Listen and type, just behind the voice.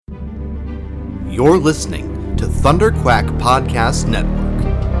You're listening to Thunderquack Podcast Network.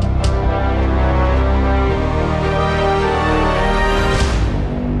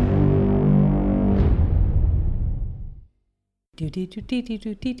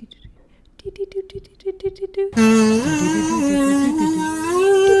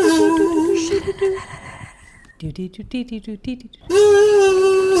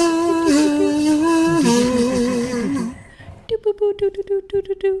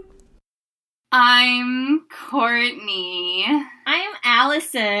 I'm Courtney. I'm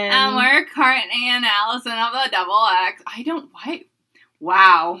Alison. And we're Courtney and Alison of the Double X.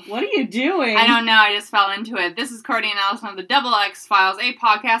 Wow. What are you doing? I don't know, I just fell into it. This is Courtney and Alison of the Double X Files, a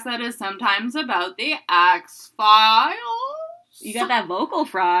podcast that is sometimes about the X-Files. You got that vocal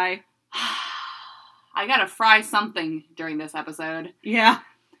fry. I gotta fry something during this episode. Yeah.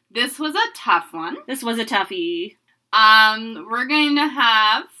 This was a tough one. This was a toughie. We're going to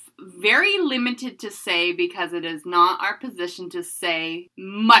have very limited to say because it is not our position to say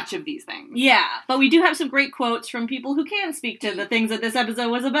much of these things. Yeah, but we do have some great quotes from people who can speak to the things that this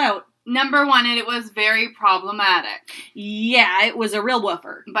episode was about. Number one, it was very problematic. Yeah, it was a real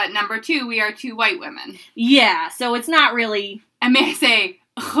woofer. But number two, we are two white women. Yeah, so it's not really... And may I say,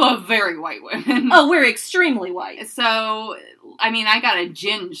 very white women. Oh, we're extremely white. So, I mean, I got a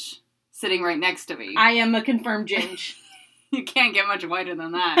ginge sitting right next to me. I am a confirmed ginge. You can't get much whiter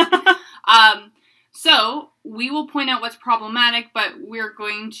than that. So, we will point out what's problematic, but we're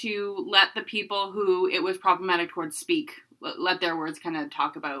going to let the people who it was problematic towards speak. Let their words kind of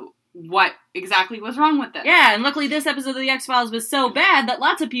talk about what exactly was wrong with this. Yeah, and luckily this episode of The X-Files was so bad that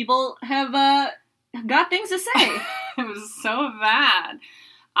lots of people have got things to say. It was so bad.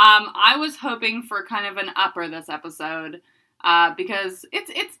 I was hoping for kind of an upper this episode, because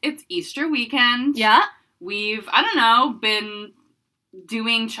it's Easter weekend. Yeah. We've, I don't know, been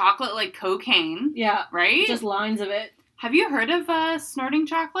doing chocolate like cocaine. Yeah. Right? Just lines of it. Have you heard of snorting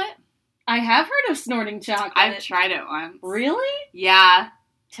chocolate? I have heard of snorting chocolate. I've tried it once. Really? Yeah.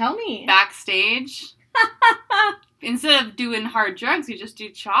 Tell me. Backstage. Instead of doing hard drugs, you just do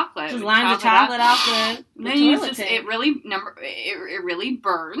chocolate. Just lines of chocolate off the then toilet it really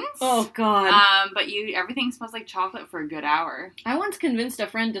burns. Oh, God. But everything smells like chocolate for a good hour. I once convinced a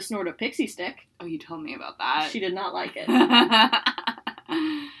friend to snort a pixie stick. Oh, you told me about that. She did not like it.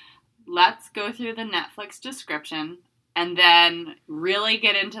 Let's go through the Netflix description and then really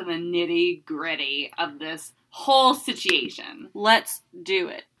get into the nitty-gritty of this whole situation. Let's do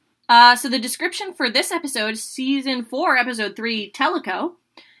it. So the description for this episode, Season 4, Episode 3, Teliko,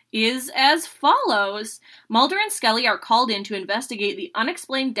 is as follows. Mulder and Scully are called in to investigate the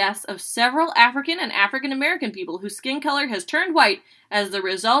unexplained deaths of several African and African American people whose skin color has turned white as the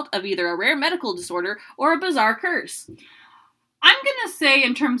result of either a rare medical disorder or a bizarre curse. I'm gonna say,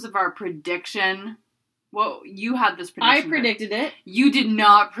 in terms of our prediction, well, you had this prediction. I predicted it. You did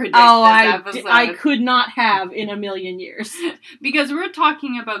not predict this episode. I could not have in a million years. Because we're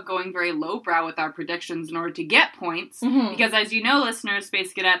talking about going very lowbrow with our predictions in order to get points. Mm-hmm. Because as you know, listeners,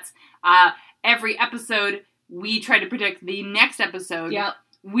 Space Cadets, every episode we try to predict the next episode. Yep.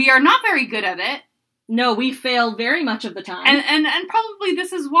 We are not very good at it. No, we fail very much of the time. And probably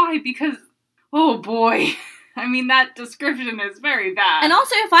this is why, because, oh boy... I mean, that description is very bad. And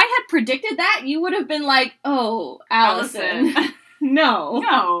also, if I had predicted that, you would have been like, oh, Alison. No.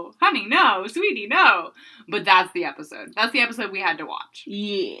 No. Honey, no. Sweetie, no. But that's the episode. That's the episode we had to watch.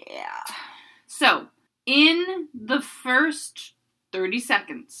 Yeah. So, in the first 30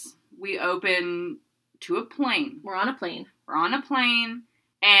 seconds, we open to a plane. We're on a plane.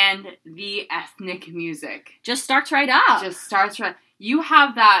 And the ethnic music. Just starts right off. You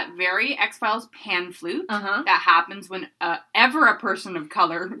have that very X-Files pan flute that happens when ever a person of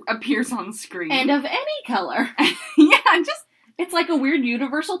color appears on screen. And of any color. Yeah, it's like a weird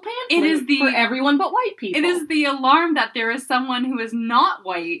universal pan flute. It is for everyone but white people. It is the alarm that there is someone who is not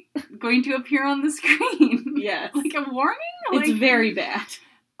white going to appear on the screen. Yes. Like a warning? It's very bad.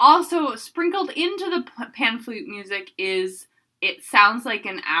 Also, sprinkled into the pan flute music it sounds like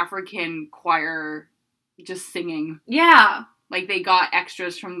an African choir just singing. Yeah. Like they got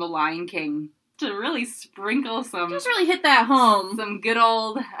extras from The Lion King to really sprinkle some... Just really hit that home. Some good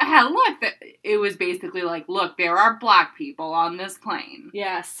old... it was basically like, look, there are black people on this plane.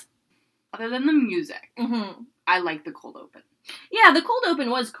 Yes. Other than the music. Mm-hmm. I like the cold open. Yeah, the cold open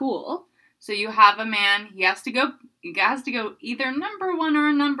was cool. So you have a man, he has to go either number 1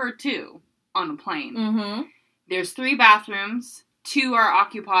 or number 2 on a plane. Mm-hmm. There's 3 bathrooms, 2 are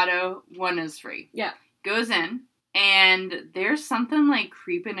occupado, 1 is free. Yeah. Goes in. And there's something like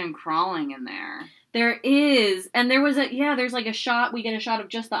creeping and crawling in there. There is. And there's like a shot, we get a shot of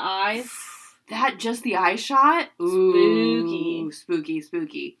just the eyes. That just the eye shot? Ooh,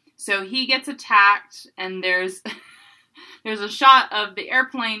 spooky. So he gets attacked, and there's a shot of the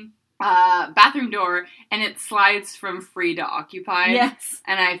airplane bathroom door, and it slides from free to occupied. Yes.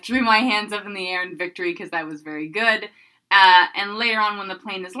 And I threw my hands up in the air in victory because that was very good. And later on, when the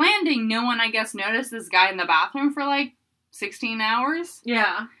plane is landing, no one, I guess, noticed this guy in the bathroom for, 16 hours.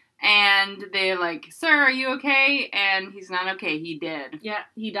 Yeah. And they're like, sir, are you okay? And he's not okay. He did. Yeah,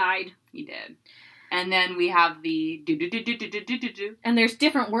 he died. He did. And then we have the do-do-do-do-do-do-do-do. And there's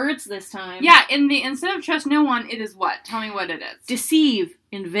different words this time. Yeah, instead of trust no one, it is what? Tell me what it is. Deceive,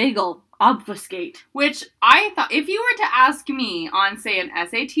 inveigle, obfuscate. Which I thought, if you were to ask me on, say, an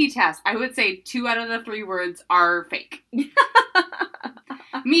SAT test, I would say 2 out of the 3 words are fake.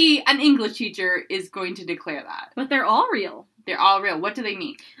 Me, an English teacher, is going to declare that. But they're all real. They're all real. What do they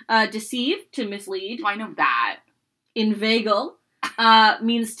mean? Deceive, to mislead. Oh, I know that. Inveigle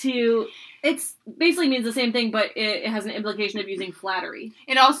means to... It basically means the same thing, but it has an implication of using flattery.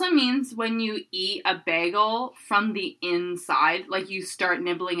 It also means when you eat a bagel from the inside, you start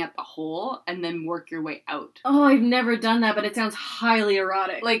nibbling at the hole and then work your way out. Oh, I've never done that, but it sounds highly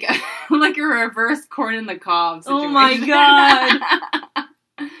erotic. Like a reverse corn in the cob situation. Oh my god!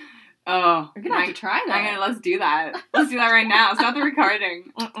 Oh, We're gonna have to try that. Let's do that. Let's do that right now. Stop the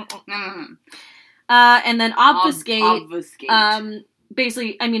recording. And then obfuscate. Obfuscate.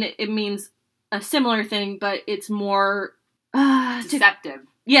 Basically, I mean, it means a similar thing, but it's more... deceptive.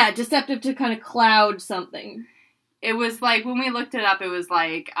 Deceptive to kind of cloud something. It was when we looked it up, it was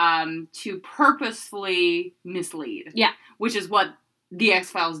to purposefully mislead. Yeah. Which is what the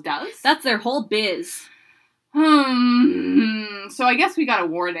X-Files does. That's their whole biz. So I guess we got a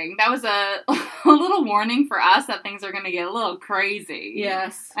warning. That was a little warning for us that things are going to get a little crazy.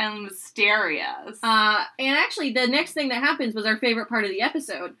 Yes. And mysterious. And actually, the next thing that happens was our favorite part of the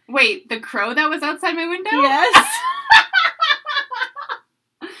episode. Wait, the crow that was outside my window? Yes.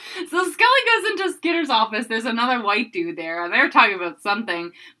 So Scully goes into Skinner's office. There's another white dude there, and they're talking about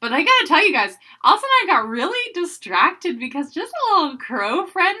something. But I gotta tell you guys, Alison and I got really distracted because just a little crow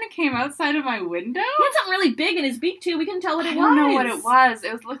friend came outside of my window. He had something really big in his beak, too. We couldn't tell what it was. I don't know what it was.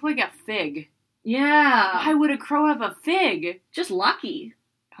 It looked like a fig. Yeah. Why would a crow have a fig? Just lucky.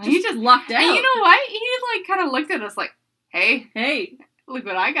 He just lucked out. And you know what? He, kind of looked at us like, hey, look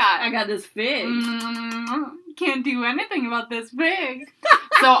what I got. I got this fig. Can't do anything about this fig.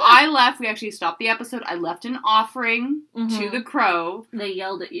 So I left. We actually stopped the episode. I left an offering to the crow. They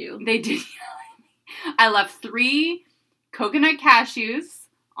yelled at you. They did yell at me. I left 3 coconut cashews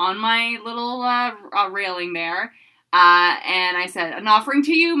on my little railing there. And I said, an offering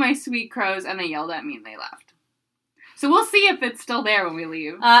to you, my sweet crows. And they yelled at me and they left. So we'll see if it's still there when we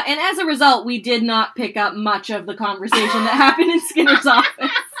leave. And as a result, we did not pick up much of the conversation that happened in Skinner's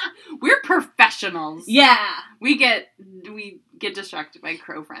office. We're professionals. Yeah. We get distracted by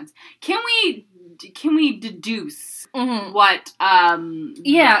crow friends. Can we deduce what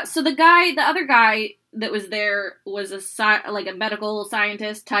Yeah, so the other guy that was there was a medical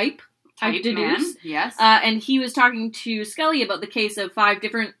scientist type deduce. Man. Yes. And he was talking to Scully about the case of 5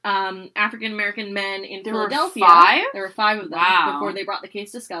 different African American men in Philadelphia. Were 5? There were 5 of them before they brought the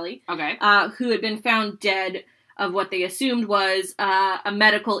case to Scully. Okay. Who had been found dead of what they assumed was a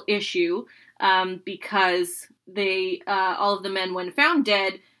medical issue, because they all of the men, when found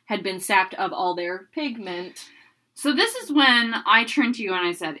dead, had been sapped of all their pigment. So this is when I turned to you and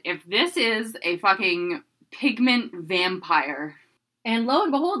I said, if this is a fucking pigment vampire. And lo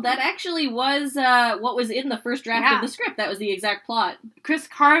and behold, that actually was what was in the first draft of the script. That was the exact plot. Chris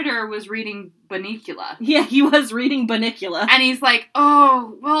Carter was reading Bunnicula. Yeah, he was reading Bunnicula. And he's like,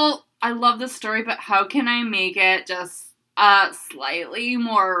 oh, well, I love this story, but how can I make it just slightly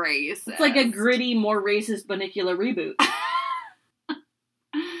more racist? It's like a gritty, more racist Bunnicula reboot.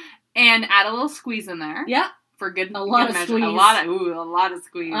 And add a little squeeze in there. Yeah. For good, a lot good of squeeze. A lot of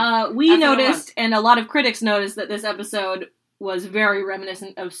squeeze. We noticed, and a lot of critics noticed, that this episode was very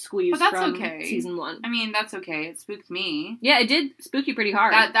reminiscent of Squeeze from season 1. I mean, that's okay. It spooked me. Yeah, it did spook you pretty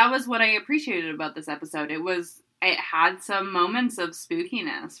hard. That was what I appreciated about this episode. It had some moments of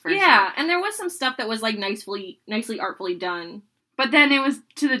spookiness, for sure. Yeah, and there was some stuff that was, nicely artfully done. But then it was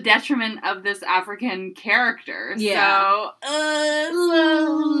to the detriment of this African character. Yeah.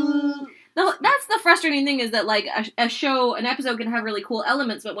 So, that's the frustrating thing, is that, an episode can have really cool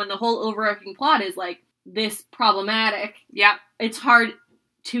elements, but when the whole overarching plot is, this problematic, it's hard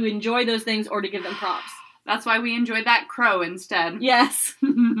to enjoy those things or to give them props. That's why we enjoyed that crow instead. Yes.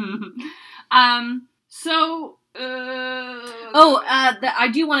 I I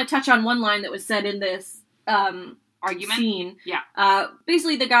do want to touch on one line that was said in this argument scene. Yeah.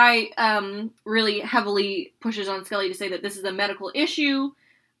 Basically, the guy really heavily pushes on Scully to say that this is a medical issue.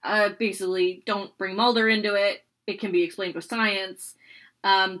 Basically, don't bring Mulder into it. It can be explained with science.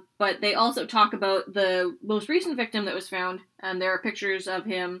 But they also talk about the most recent victim that was found, and there are pictures of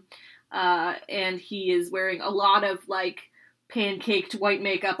him, and he is wearing a lot of, like, pancaked white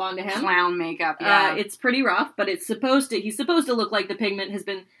makeup onto him. Clown makeup, yeah. It's pretty rough, but he's supposed to look like the pigment has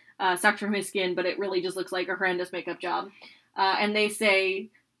been sucked from his skin, but it really just looks like a horrendous makeup job. And they say,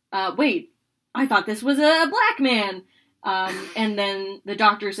 wait, I thought this was a black man. And then the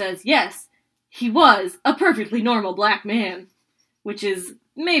doctor says, yes, he was a perfectly normal black man, which is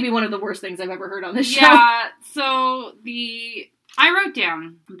maybe one of the worst things I've ever heard on this show. Yeah, so I wrote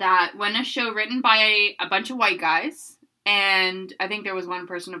down that when a show written by a bunch of white guys, and I think there was one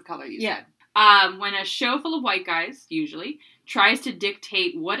person of color, you said. When a show full of white guys, usually, tries to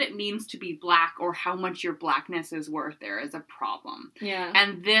dictate what it means to be black or how much your blackness is worth, there is a problem. Yeah.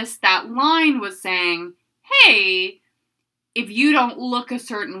 And that line was saying, hey, if you don't look a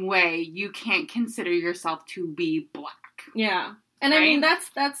certain way, you can't consider yourself to be black. Yeah. And right? I mean,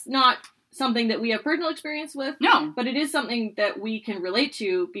 that's not something that we have personal experience with. No. But it is something that we can relate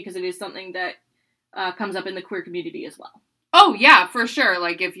to because it is something that comes up in the queer community as well. Oh, yeah, for sure.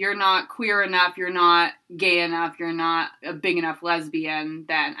 Like, if you're not queer enough, you're not gay enough, you're not a big enough lesbian,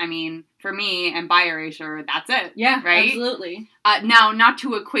 then, I mean, for me and bi erasure, that's it. Yeah, right? Absolutely. Now, not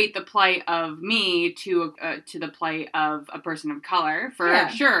to equate the plight of me to the plight of a person of color, for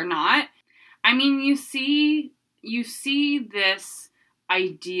sure not. I mean, you see this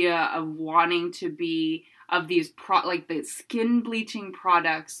idea of wanting to be, of these, like, the skin bleaching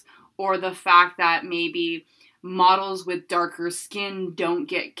products, or the fact that maybe models with darker skin don't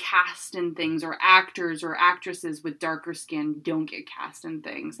get cast in things, or actors or actresses with darker skin don't get cast in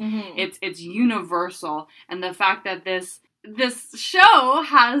things. Mm-hmm. It's universal, and the fact that this show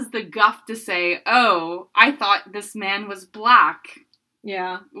has the guff to say, oh, I thought this man was black,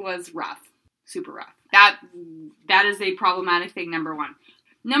 was rough. Super rough. That is a problematic thing, number one.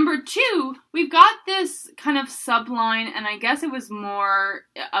 Number two, we've got this kind of subline, and I guess it was more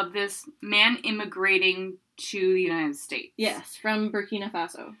of this man immigrating to the United States. Yes, from Burkina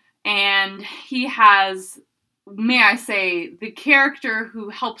Faso. And he has, may I say, the character who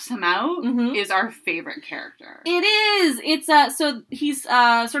helps him out is our favorite character. It is! It's, so he's,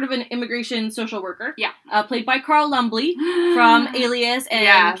 sort of an immigration social worker. Yeah. Played by Carl Lumbly from Alias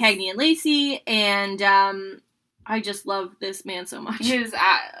and Cagney and Lacey, and, I just love this man so much. He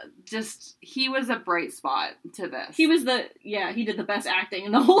was a bright spot to this. He did the best acting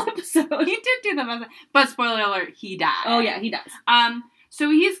in the whole episode. He did do the best, but spoiler alert, he died. Oh yeah, he does. So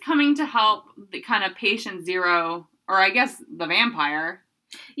he's coming to help the kind of patient zero, or I guess the vampire.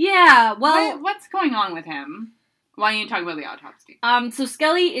 Yeah, well... What's going on with him? Why don't you talk about the autopsy? So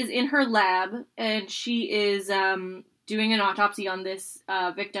Skelly is in her lab, and she is, doing an autopsy on this,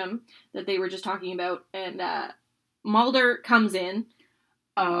 victim that they were just talking about, and, Mulder comes in.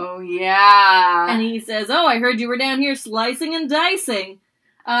 Oh, yeah. And he says, oh, I heard you were down here slicing and dicing.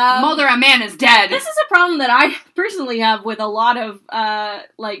 Mulder, a man is dead. This is a problem that I personally have with a lot of,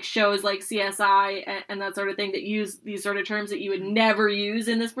 like, shows like CSI and that sort of thing that use these sort of terms that you would never use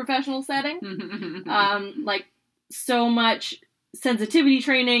in this professional setting. Like, so much sensitivity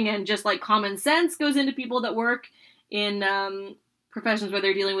training and just, like, common sense goes into people that work in professions where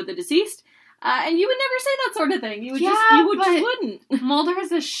they're dealing with the deceased. And you would never say that sort of thing. You wouldn't. Mulder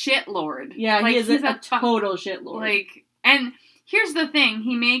is a shitlord. Yeah, like, he's a total shitlord. Like, and here's the thing.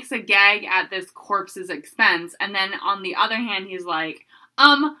 He makes a gag at this corpse's expense, and then on the other hand, he's like,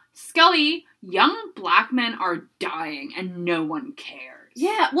 Scully, young black men are dying, and no one cares.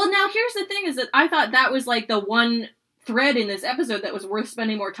 Yeah, well, now here's the thing, is that I thought that was, like, the one thread in this episode that was worth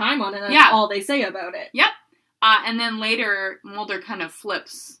spending more time on, and that's all they say about it. Yep. And then later, Mulder kind of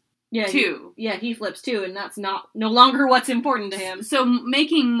flips. He flips too, and that's no longer what's important to him. So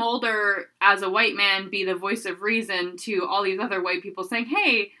making Mulder, as a white man, be the voice of reason to all these other white people saying,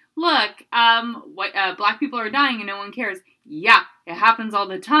 hey, look, black people are dying and no one cares. Yeah, it happens all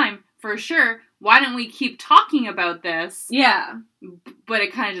the time, for sure. Why don't we keep talking about this? Yeah. But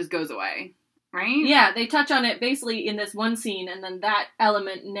it kind of just goes away. Right? Yeah, they touch on it basically in this one scene, and then that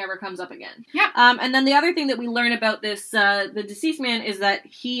element never comes up again. Yeah. And then the other thing that we learn about this, the deceased man, is that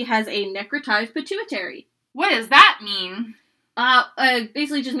he has a necrotized pituitary. What does that mean?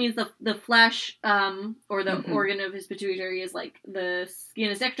 Basically just means the flesh, or the organ of his pituitary is like, the skin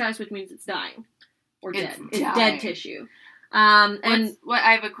is necrotized, which means it's dying. Or dead. It's dead tissue.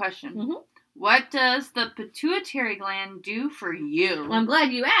 I have a question. Mm-hmm. What does the pituitary gland do for you? Well, I'm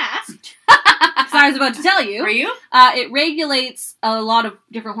glad you asked. I was about to tell you. Were you? It regulates a lot of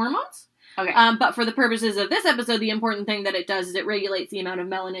different hormones. Okay. But for the purposes of this episode, the important thing that it does is it regulates the amount of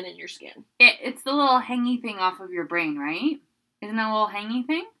melanin in your skin. It's the little hangy thing off of your brain, right? Isn't that a little hangy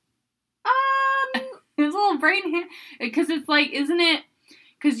thing? It's a little brain because it's like, isn't it?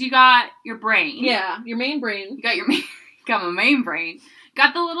 Because you got your brain. Yeah, your main brain. You got your main. Got my main brain.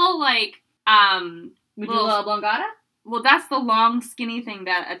 Got the little like medulla oblongata. Well, that's the long, skinny thing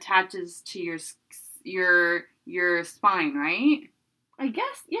that attaches to your spine, right? I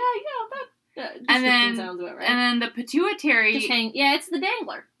guess. Yeah. That sounds about right. And then the pituitary. Just hang. Yeah, it's the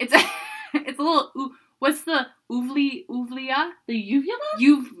dangler. It's a little. What's the uvula? The uvula.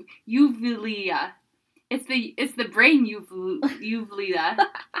 Uvula. It's the brain uvula.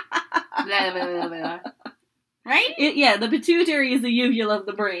 Blah, blah, blah, blah. Right? The pituitary is the uvula of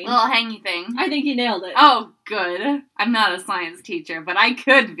the brain. Little hangy thing. I think you nailed it. Oh, good. I'm not a science teacher, but I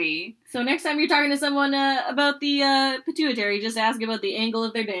could be. So next time you're talking to someone about the pituitary, just ask about the angle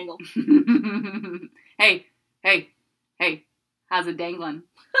of their dangle. Hey, how's it dangling?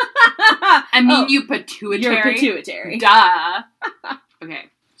 I mean, you pituitary. Your pituitary. Duh. Okay,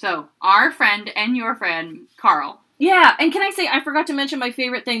 so our friend and your friend, Carl. Yeah, and can I say, I forgot to mention my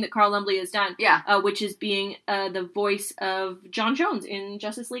favorite thing that Carl Lumbly has done. Yeah. Which is being the voice of John Jones in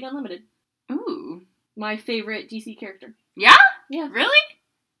Justice League Unlimited. Ooh. My favorite DC character. Yeah? Yeah. Really?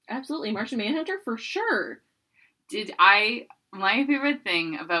 Absolutely. Martian Manhunter, for sure. My favorite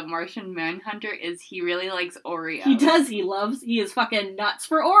thing about Martian Manhunter is he really likes Oreos. He does. He is fucking nuts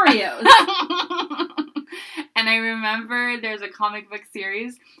for Oreos. And I remember there's a comic book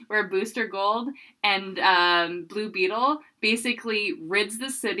series where Booster Gold and Blue Beetle basically rids the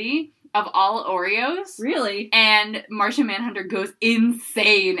city of all Oreos. Really? And Martian Manhunter goes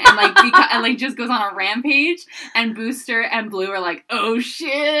insane and just goes on a rampage. And Booster and Blue are like, oh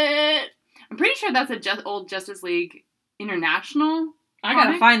shit! I'm pretty sure that's old Justice League International. I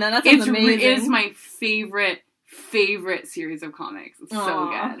gotta find that. That sounds amazing. It is my favorite series of comics. It's so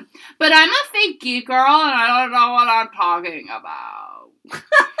good. But I'm a fake geek girl and I don't know what I'm talking about.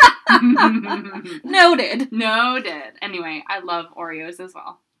 Noted. Anyway, I love Oreos as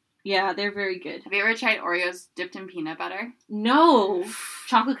well. Yeah, they're very good. Have you ever tried Oreos dipped in peanut butter? No.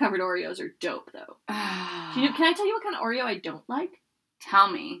 Chocolate covered Oreos are dope though. Can I tell you what kind of Oreo I don't like? Tell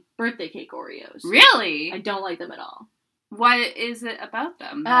me. Birthday cake Oreos. Really? I don't like them at all. What is it about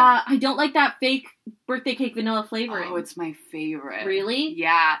them? I don't like that fake birthday cake vanilla flavoring. Oh, it's my favorite. Really?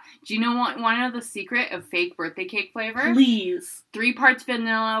 Yeah. Do you want to know the secret of fake birthday cake flavor? Please. 3 parts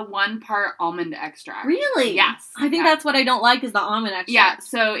vanilla, 1 part almond extract. Really? Yes. I think that's what I don't like is the almond extract. Yeah,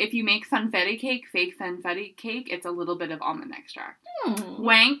 so if you make funfetti cake, fake funfetti cake, it's a little bit of almond extract.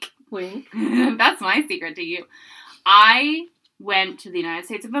 Wank. Wink. That's my secret to you. I went to the United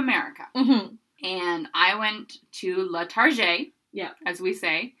States of America. Mm-hmm. And I went to Le Target, as we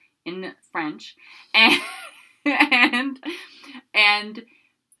say in French, and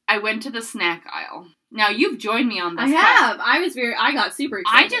I went to the snack aisle. Now you've joined me on this. I have. I got super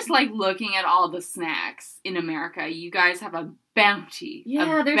excited. I just like looking at all the snacks in America. You guys have a bounty.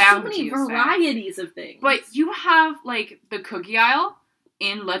 Yeah, there's so many varieties of things. But you have like the cookie aisle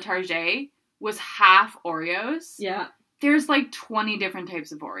in Le Target was half Oreos. Yeah. There's like 20 different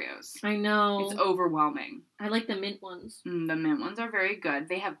types of Oreos. I know. It's overwhelming. I like the mint ones. The mint ones are very good.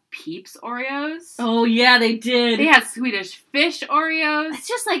 They have Peeps Oreos. Oh, yeah, they did. They have Swedish Fish Oreos. It's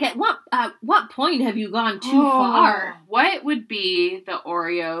just like, at what point have you gone too far? What would be the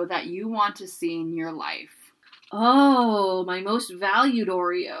Oreo that you want to see in your life? Oh, my most valued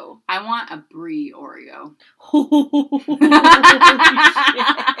Oreo. I want a Brie Oreo.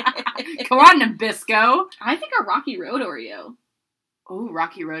 Come on, Nabisco. I think a Rocky Road Oreo. Oh,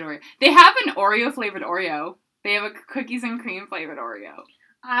 Rocky Road Oreo. They have an Oreo flavored Oreo. They have a cookies and cream flavored Oreo.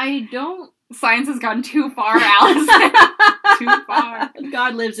 I don't... Science has gone too far, Allison. Too far.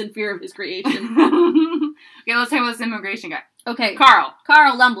 God lives in fear of his creation. Okay, let's talk about this immigration guy. Okay. Carl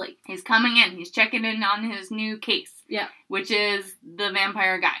Lumbly. He's coming in. He's checking in on his new case. Yeah. Which is the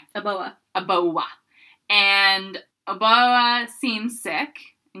vampire guy. Aboa. And Aboa seems sick.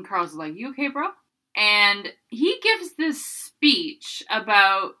 And Carl's like, you okay, bro? And he gives this speech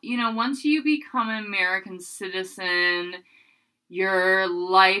about, once you become an American citizen, your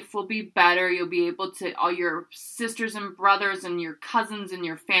life will be better. You'll be able to, all your sisters and brothers and your cousins and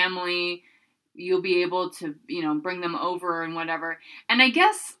your family, you'll be able to, bring them over and whatever. And I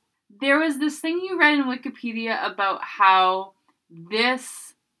guess there was this thing you read in Wikipedia about how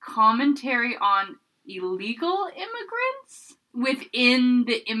this commentary on illegal immigrants within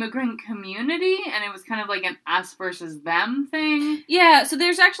the immigrant community, and it was kind of like an us versus them thing. Yeah, so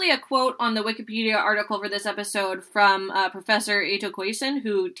there's actually a quote on the Wikipedia article for this episode from Professor Eto Koisen,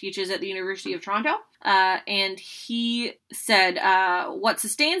 who teaches at the University of Toronto. And he said, what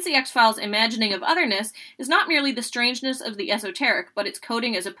sustains the X-Files' imagining of otherness is not merely the strangeness of the esoteric, but its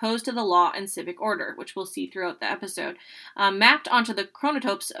coding as opposed to the law and civic order, which we'll see throughout the episode. Mapped onto the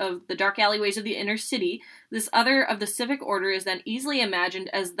chronotopes of the dark alleyways of the inner city, this other of the civic order is then easily imagined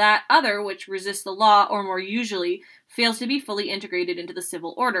as that other which resists the law, or more usually, fails to be fully integrated into the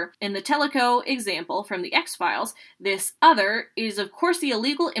civil order. In the Teliko example from the X-Files, this other is of course the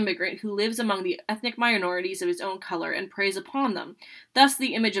illegal immigrant who lives among the ethnic minorities of his own color and preys upon them. Thus,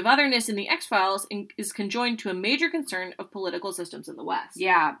 the image of otherness in the X-Files is conjoined to a major concern of political systems in the West.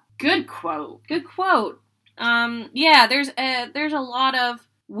 Yeah, good quote. Good quote. Yeah, there's a lot of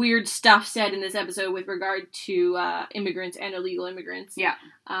weird stuff said in this episode with regard to immigrants and illegal immigrants. Yeah.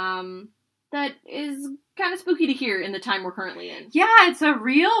 That is kind of spooky to hear in the time we're currently in. Yeah, it's a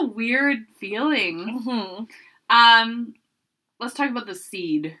real weird feeling. Mm-hmm. Let's talk about the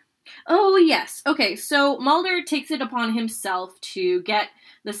seed. Oh, yes. Okay, so Mulder takes it upon himself to get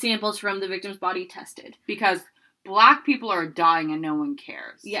the samples from the victim's body tested. Because black people are dying and no one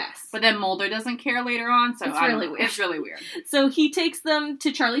cares. Yes. But then Mulder doesn't care later on, so It's really weird. It's really weird. So he takes them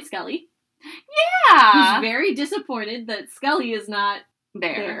to Charlie Scully. Yeah! He's very disappointed that Scully is not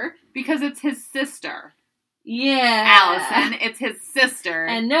there. Because it's his sister. Yeah. Alison, it's his sister.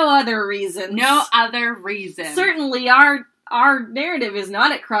 And no other reasons. No other reason. Certainly our narrative is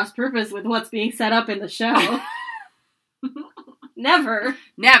not at cross purpose with what's being set up in the show. Never.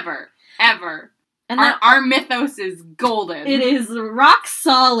 Never. Ever. And our mythos is golden. It is rock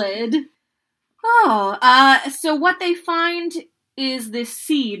solid. So what they find is this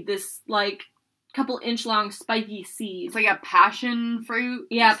seed, this, like, couple inch long spiky seed. It's like a passion fruit.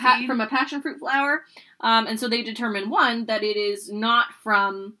 Yeah, from a passion fruit flower. And so they determine, one, that it is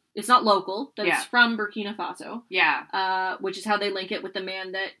it's not local, that it's from Burkina Faso. Yeah. Which is how they link it with the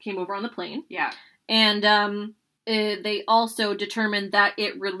man that came over on the plane. Yeah. And they also determine that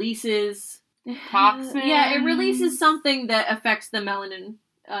it releases toxins. Yeah, it releases something that affects the melanin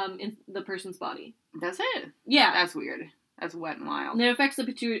in the person's body. Does it? Yeah. That's weird. That's wet and wild. And it affects the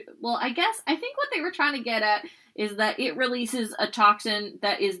pituitary. Well, I think what they were trying to get at is that it releases a toxin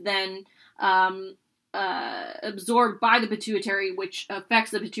that is then absorbed by the pituitary, which affects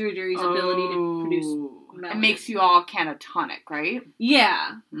the pituitary's ability to produce melanin. It makes you all catatonic, right?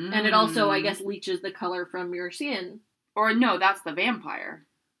 Yeah. And it also, I guess, leaches the color from your skin. Or no, that's the vampire.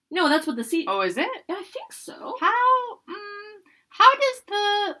 No, that's what the seed... Oh, is it? I think so. How does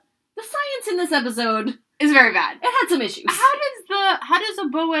the science in this episode... is very bad. It had some issues. How does a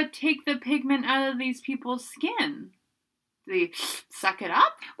boa take the pigment out of these people's skin? Do they suck it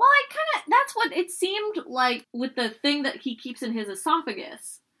up? Well, that's what it seemed like with the thing that he keeps in his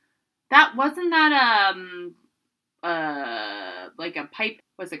esophagus. Wasn't that like a pipe,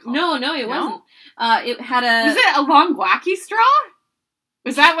 what's it called? No, it wasn't. It had a... Was it a long wacky straw?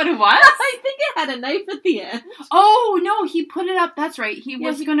 Was that what it was? I think it had a knife at the end. Oh, no, he put it up, that's right. He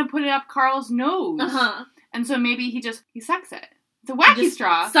was going to put it up Carl's nose. Uh-huh. And so maybe he sucks it. It's a wacky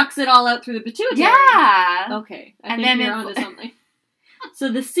straw. Sucks it all out through the pituitary. Yeah. Okay. I think you're onto something.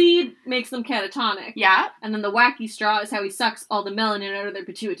 So the seed makes them catatonic. Yeah. And then the wacky straw is how he sucks all the melanin out of their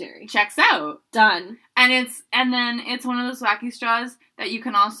pituitary. Checks out. Done. And then it's one of those wacky straws that you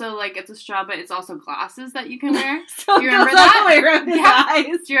can also, like, it's a straw, but it's also glasses that you can wear. So do you remember that? All the way around his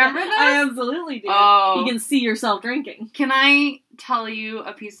eyes. Do you remember those? I absolutely do. Oh. You can see yourself drinking. Can I tell you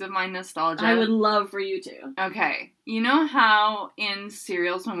a piece of my nostalgia? I would love for you to. Okay. You know how in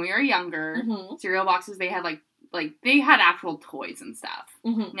cereals when we were younger, cereal boxes, they had, like they had actual toys and stuff.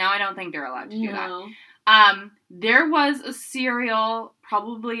 Mm-hmm. Now I don't think they're allowed to do that. There was a cereal,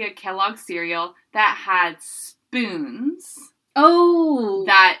 probably a Kellogg cereal, that had spoons. Oh!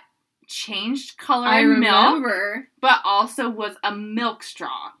 That changed color in milk. But also was a milk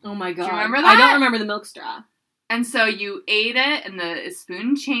straw. Oh my god. Do you remember that? I don't remember the milk straw. And so you ate it, and the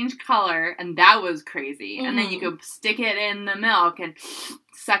spoon changed color, and that was crazy. Mm. And then you could stick it in the milk and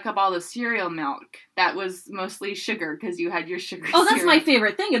suck up all the cereal milk. That was mostly sugar, because you had your sugar Oh, that's cereal. my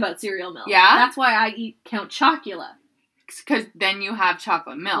favorite thing about cereal milk. Yeah? That's why I eat Count Chocula. Because then you have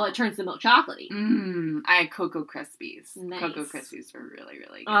chocolate milk. Well, it turns the milk chocolatey. I had Cocoa Krispies. Nice. Cocoa Krispies were really,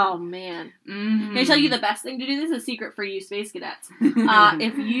 really good. Oh, man. Can I tell you the best thing to do? This is a secret for you space cadets.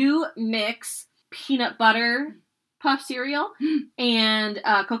 If you mix peanut butter puff cereal and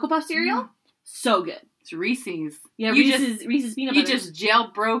Cocoa Puff cereal, so good. It's Reese's. Yeah, Reese's peanut butter. You just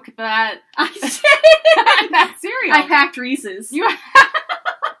jailbroke that. I did. that cereal. I hacked Reese's. You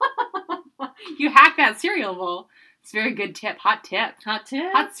hacked that cereal bowl. It's a very good tip. Hot tip. Hot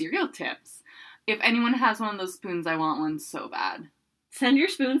tip. Hot cereal tips. If anyone has one of those spoons, I want one so bad. Send your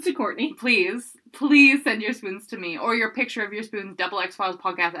spoons to Courtney. Please send your spoons to me. Or your picture of your spoons,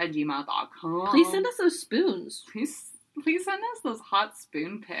 xfilespodcast@gmail.com. Please send us those spoons. Please send us those hot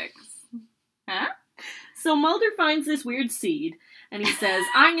spoon pics. Huh? So Mulder finds this weird seed, and he says,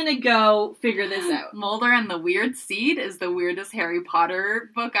 I'm gonna go figure this out. Mulder and the Weird Seed is the weirdest Harry Potter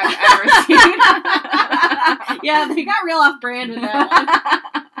book I've ever seen. Yeah, they got real off-brand with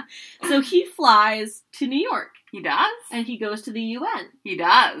that one. So he flies to New York. He does? And he goes to the UN. He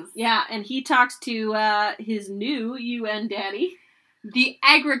does. Yeah, and he talks to his new UN daddy. The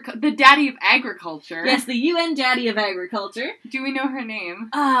daddy of agriculture. Yes, the UN daddy of agriculture. Do we know her name?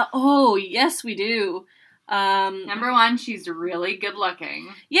 Oh, yes we do. Number one, she's really good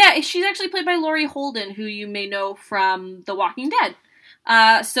looking. Yeah, she's actually played by Laurie Holden, who you may know from The Walking Dead.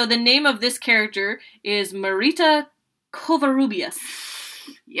 So the name of this character is Marita Covarrubias.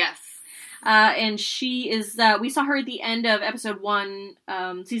 Yes. And she is, we saw her at the end of episode 1,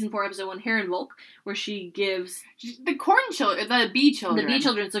 season 4, episode 1, Herrenvolk, where she gives... The corn children, the bee children. The bee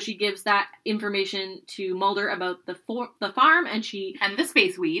children, so she gives that information to Mulder about the farm, and the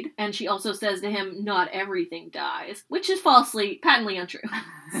space weed. And she also says to him, not everything dies, which is patently untrue.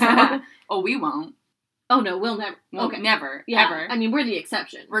 So, oh, we won't. Oh, no, we'll never. Okay. Never, yeah, ever. I mean, we're the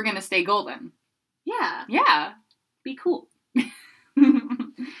exception. We're gonna stay golden. Yeah. Yeah. Be cool.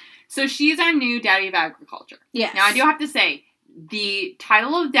 So she's our new daddy of agriculture. Yes. Now, I do have to say, the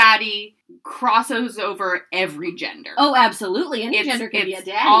title of daddy crosses over every gender. Oh, absolutely. Any gender can be a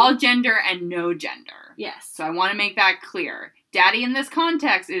daddy. All gender and no gender. Yes. So I want to make that clear. Daddy in this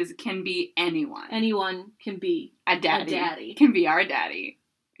context can be anyone. Anyone can be a daddy. A daddy. Can be our daddy.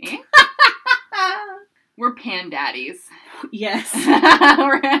 Eh? We're pan-daddies. Yes.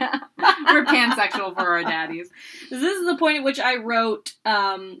 we're pansexual for our daddies. This is the point at which I wrote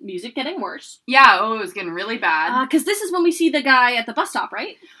music getting worse. Yeah, it was getting really bad. Because this is when we see the guy at the bus stop,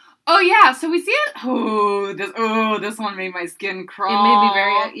 right? Oh, yeah, so we see it. This one made my skin crawl. It made me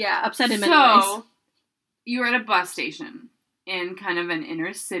very, upset in many ways. So, you were at a bus station in kind of an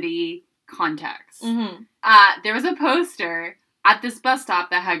inner city context. Mm-hmm. There was a poster at this bus stop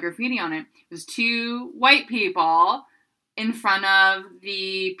that had graffiti on it. It was 2 white people in front of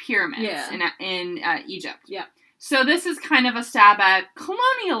the pyramids in Egypt. Yeah. So this is kind of a stab at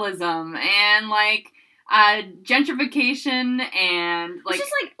colonialism and, gentrification and, It's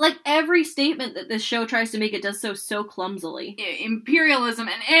just, like every statement that this show tries to make, it does so clumsily. Imperialism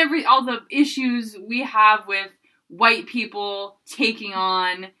and all the issues we have with white people taking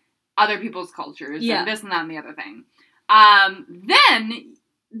on other people's cultures and this and that and the other thing. Then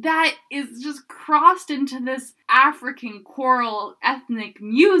that is just crossed into this African choral ethnic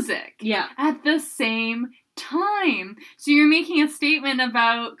music. Yeah. At the same time. So you're making a statement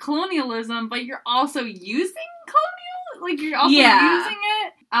about colonialism, but you're also using you're also using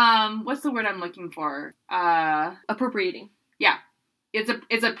it. What's the word I'm looking for? Appropriating. Yeah.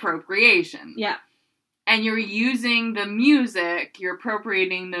 It's appropriation. Yeah. And you're using the music, you're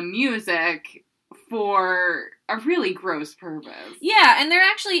appropriating the music for a really gross purpose. Yeah, and there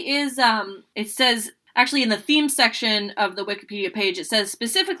actually is, it says, actually in the theme section of the Wikipedia page, it says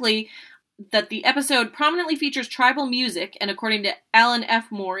specifically that the episode prominently features tribal music, and according to Alan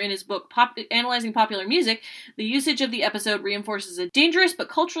F. Moore in his book Analyzing Popular Music, the usage of the episode reinforces a dangerous but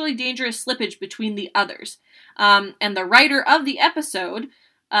culturally dangerous slippage between the others. And the writer of the episode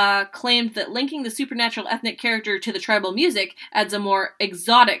claimed that linking the supernatural ethnic character to the tribal music adds a more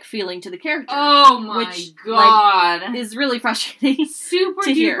exotic feeling to the character. Oh my god. Is really frustrating. Super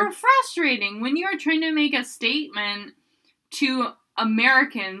duper frustrating when you're trying to make a statement to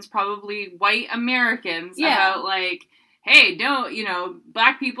Americans, probably white Americans, about hey,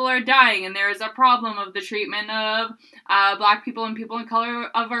 black people are dying and there is a problem of the treatment of black people and people of color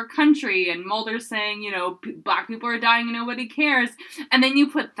of our country, and Mulder's saying, black people are dying and nobody cares, and then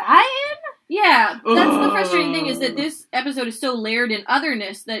you put that in? Yeah, that's the frustrating thing, is that this episode is so layered in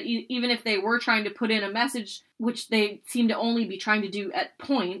otherness that even if they were trying to put in a message, which they seem to only be trying to do at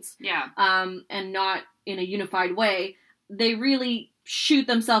points, and not in a unified way, they really shoot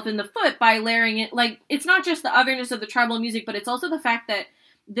themselves in the foot by layering it. It's not just the otherness of the tribal music, but it's also the fact that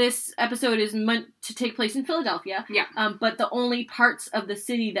this episode is meant to take place in Philadelphia. Yeah. But the only parts of the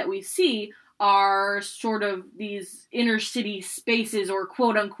city that we see are sort of these inner city spaces, or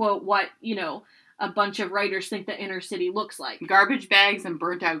quote unquote what, a bunch of writers think the inner city looks like. Garbage bags and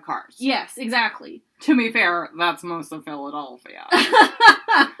burnt out cars. Yes, exactly. To be fair, that's most of Philadelphia.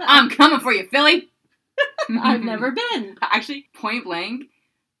 I'm coming for you, Philly. I've never been. Actually, point blank,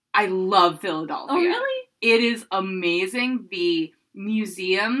 I love Philadelphia. Oh, really? It is amazing. The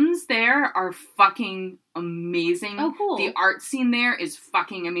museums there are fucking amazing. Oh, cool. The art scene there is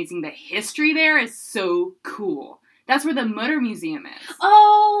fucking amazing. The history there is so cool. That's where the Mutter Museum is.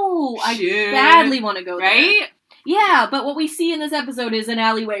 Oh, Shit. I badly want to go there. Right? Yeah, but what we see in this episode is an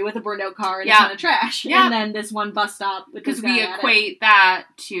alleyway with a burned out car and a ton of trash. Yeah. And then this one bus stop with this Because guy we at equate that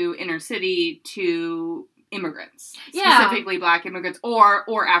to inner city to immigrants. Yeah. Specifically black immigrants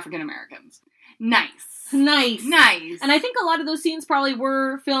or African Americans. Nice. Nice. Nice. And I think a lot of those scenes probably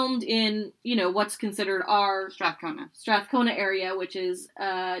were filmed in, what's considered our Strathcona area, which is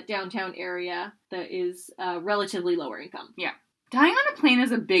a downtown area that is relatively lower income. Yeah. Dying on a plane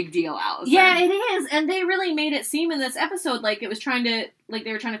is a big deal, Alison. Yeah, it is. And they really made it seem in this episode like they were trying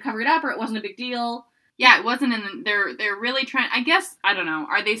to cover it up or it wasn't a big deal. Yeah, it wasn't they're really trying, I guess, I don't know,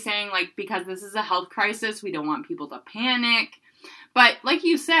 are they saying, because this is a health crisis, we don't want people to panic? But, like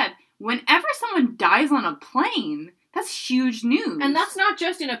you said, whenever someone dies on a plane, that's huge news. And that's not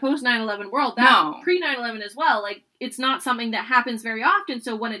just in a post-9/11 world. No. Pre-9/11 as well. It's not something that happens very often,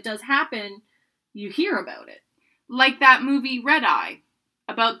 so when it does happen, you hear about it. Like that movie Red Eye,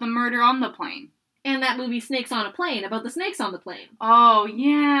 about the murder on the plane. And that movie Snakes on a Plane, about the snakes on the plane. Oh,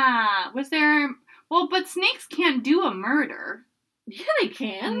 yeah. Was there... Well, but snakes can't do a murder. Yeah, they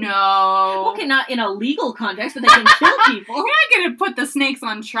can. No. Okay, not in a legal context, but they can kill people. You're not going to put the snakes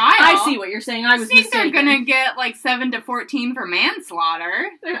on trial. I see what you're saying. I was snakes mistaken. are going to get 7 to 14 for manslaughter.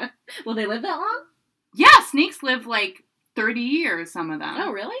 Will they live that long? Yeah, snakes live 30 years, some of them.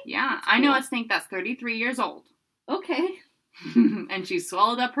 Oh, really? Yeah, I know a snake that's 33 years old. Okay. And she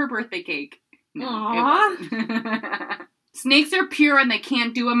swallowed up her birthday cake. No, Aww. it wasn't. Snakes are pure and they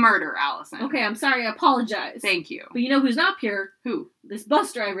can't do a murder, Alison. Okay, I'm sorry, I apologize. Thank you. But you know who's not pure? Who? This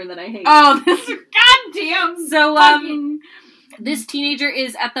bus driver that I hate. Oh, this goddamn So, this teenager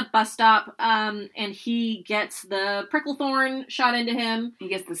is at the bus stop, and he gets the prickle thorn shot into him. He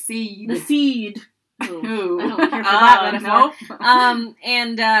gets the seed. The seed. Ooh. I don't care for that metaphor. Nope.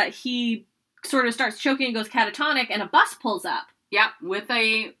 And he sort of starts choking and goes catatonic, and a bus pulls up. Yep, with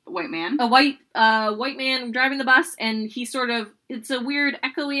a white man. A white man driving the bus, and he it's a weird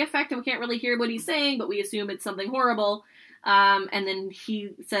echoey effect, and we can't really hear what he's saying, but we assume it's something horrible. And then he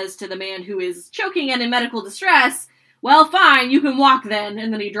says to the man who is choking and in medical distress, well, fine, you can walk then,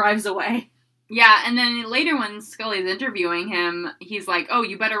 and then he drives away. Yeah, and then later when Scully's interviewing him, he's like, oh,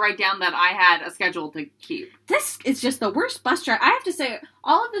 you better write down that I had a schedule to keep. This is just the worst bus driver. I have to say,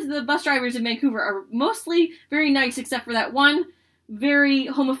 all of the bus drivers in Vancouver are mostly very nice, except for that one very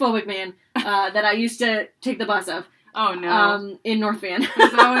homophobic man that I used to take the bus of. Oh no! In North Van.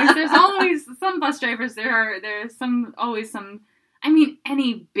 there's always some bus drivers. There's always some. I mean,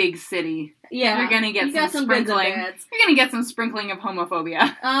 any big city. Yeah, you're gonna get some sprinkling. You're gonna get some sprinkling of homophobia.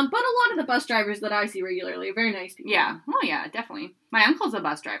 But a lot of the bus drivers that I see regularly are very nice people. Yeah. Oh yeah, definitely. My uncle's a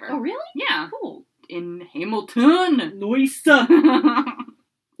bus driver. Oh really? Yeah. Cool. In Hamilton. Nice.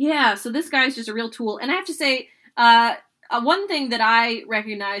 Yeah. So this guy's just a real tool, and I have to say, one thing that I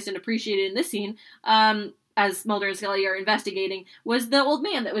recognized and appreciated in this scene, as Mulder and Scully are investigating, was the old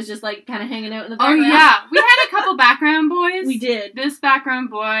man that was just, kind of hanging out in the background. Oh, yeah. We had a couple background boys. We did. This background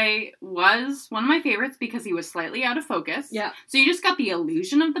boy was one of my favorites because he was slightly out of focus. Yeah. So you just got the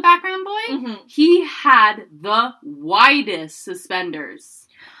illusion of the background boy. Mm-hmm. He had the widest suspenders.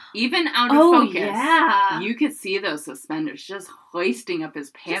 Even out of focus. Yeah. You could see those suspenders just hoisting up his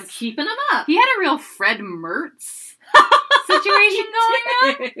pants. Just keeping them up. He had a real Fred Mertz situation going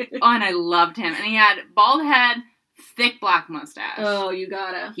on. Oh, and I loved him. And he had bald head, thick black mustache. Oh, you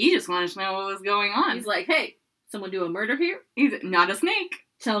gotta. He just wanted to know what was going on. He's like, hey, someone do a murder here? He's not a snake.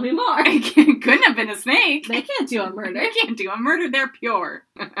 Tell me more. It couldn't have been a snake. They can't do a murder. They can't do a murder. They're pure.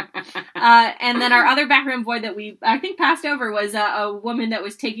 And then our other background boy that I think passed over was a woman that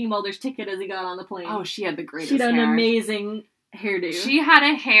was taking Mulder's ticket as he got on the plane. Oh, she had the greatest hair. She had hair. an amazing hairdo. She had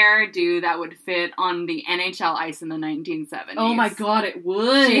a hairdo that would fit on the NHL ice in the 1970s. Oh my god, it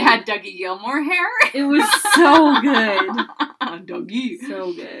would. She had Dougie Gilmore hair. It was so good. Dougie.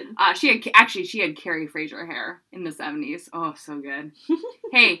 So good. She had Carrie Fraser hair in the 70s. Oh, so good.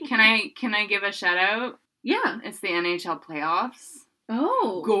 Hey, can I give a shout out? Yeah. It's the NHL playoffs.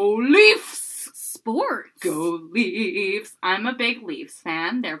 Oh. Go Leafs! sports. Go Leafs. I'm a big Leafs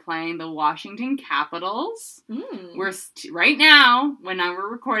fan. They're playing the Washington Capitals. We're right now, when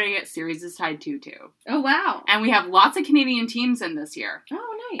we're recording it, series is tied 2-2. Oh, wow. And we have lots of Canadian teams in this year.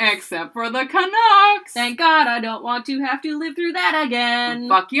 Oh, nice. Except for the Canucks. Thank God I don't want to have to live through that again.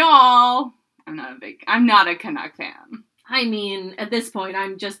 Fuck y'all. I'm not a Canuck fan. I mean, at this point,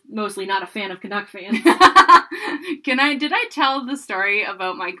 I'm just mostly not a fan of Canuck fans. Did I tell the story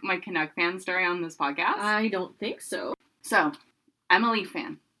about my Canuck fan story on this podcast? I don't think so. So, I'm a Leaf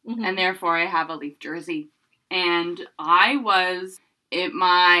fan, and therefore I have a Leaf jersey. And I was in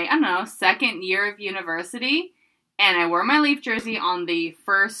my, second year of university, and I wore my Leaf jersey on the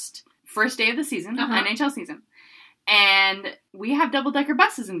first day of the season, NHL season. And we have double-decker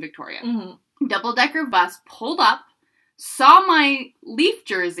buses in Victoria. Double-decker bus pulled up, saw my Leaf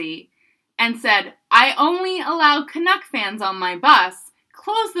jersey, and said, I only allow Canuck fans on my bus,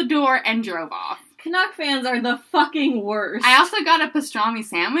 closed the door, and drove off. Canuck fans are the fucking worst. I also got a pastrami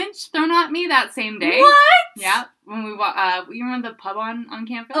sandwich thrown at me that same day. What? Yeah. When we you remember the pub on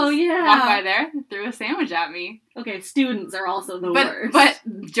campus? Oh, yeah. Walked by there, threw a sandwich at me. Okay, students are also the worst. But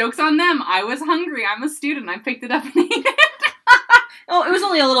joke's on them. I was hungry. I'm a student. I picked it up and ate it. Oh, it was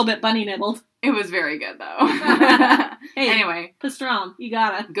only a little bit bunny nibbled. It was very good, though. Hey, anyway. Pastram, you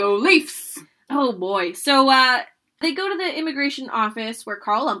gotta. Go Leafs! Oh, boy. So, they go to the immigration office where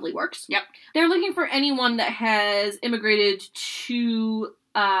Carl Lumley works. Yep. They're looking for anyone that has immigrated to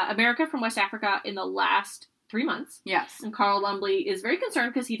America from West Africa in the last 3 months. Yes. And Carl Lumley is very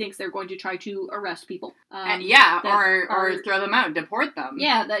concerned because he thinks they're going to try to arrest people. Or throw them out, deport them.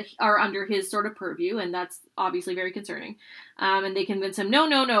 Yeah, that are under his sort of purview, and that's obviously very concerning. And they convince him, no,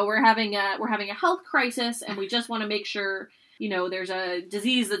 we're having a health crisis, and we just want to make sure, there's a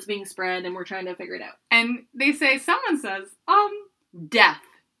disease that's being spread, and we're trying to figure it out. And someone says, death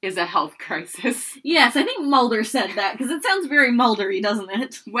is a health crisis. Yes, I think Mulder said that, because it sounds very Muldery, doesn't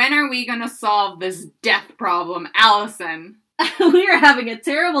it? When are we going to solve this death problem, Alison? We are having a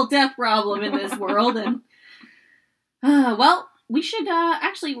terrible death problem in this world, and... well, we should,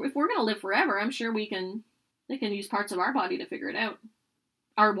 actually, if we're going to live forever, I'm sure they can use parts of our body to figure it out.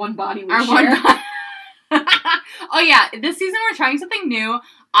 Our one body we share. Oh yeah, this season we're trying something new.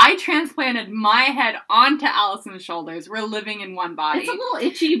 I transplanted my head onto Alison's shoulders. We're living in one body. It's a little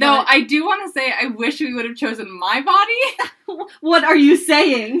itchy, but... Though I do want to say I wish we would have chosen my body. What are you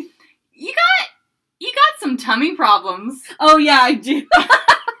saying? You got some tummy problems. Oh yeah, I do.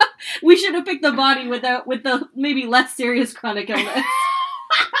 We should have picked the body with the maybe less serious chronic illness.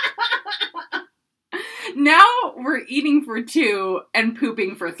 Now we're eating for 2 and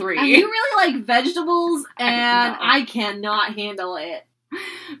pooping for 3. And you really like vegetables, and I cannot handle it.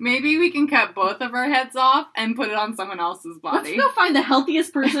 Maybe we can cut both of our heads off and put it on someone else's body. Let's go find the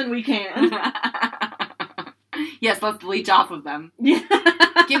healthiest person we can. Yes, let's leech off of them. Give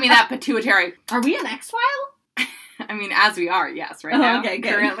me that pituitary. Are we an X-File? I mean, as we are, yes, right now. Okay,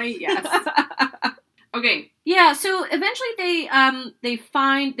 good. Currently, yes. Okay. Yeah, so eventually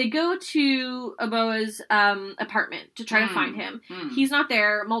they go to Aboa's apartment to try to find him. He's not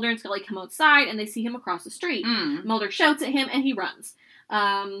there. Mulder and Scully come outside and they see him across the street. Mulder shouts at him and he runs. He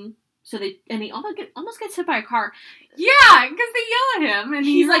almost gets hit by a car. Yeah, because they yell at him and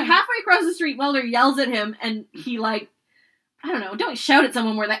he's like halfway across the street. Mulder yells at him and he I don't know, don't shout at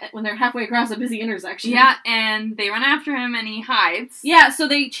someone when they're halfway across a busy intersection. Yeah, and they run after him and he hides. Yeah, so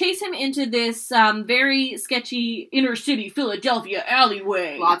they chase him into this very sketchy inner city Philadelphia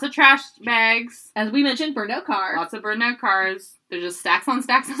alleyway. Lots of trash bags. As we mentioned, burned out cars. Lots of burned out cars. They're just stacks on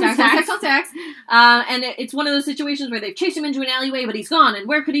stacks on stacks. Stacks on stacks. And it's one of those situations where they've chased him into an alleyway, but he's gone. And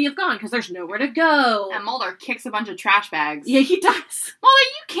where could he have gone? Because there's nowhere to go. And Mulder kicks a bunch of trash bags. Yeah, he does. Mulder,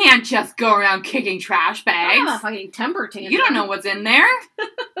 you can't just go around kicking trash bags. I'm not fucking temper tantrum. You don't know what's in there.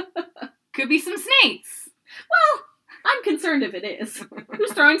 Could be some snakes. Well, I'm concerned if it is.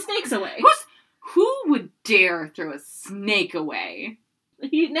 Who's throwing snakes away? Who would dare throw a snake away?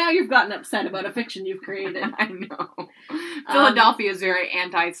 Now you've gotten upset about a fiction you've created. I know. Philadelphia is very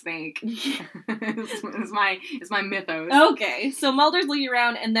anti-snake. Yeah. it's my mythos. Okay, so Mulder's looking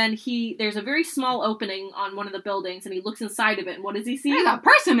around, and then there's a very small opening on one of the buildings, and he looks inside of it, and what does he see? There's a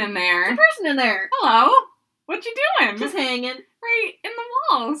person in there. There's a person in there. Hello. What you doing? Just hanging. Right in the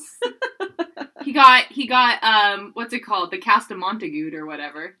walls. He got what's it called? The Cast of Montague or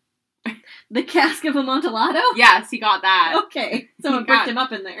whatever. The Cask of Amontillado? Yes, he got that. Okay. Someone bricked him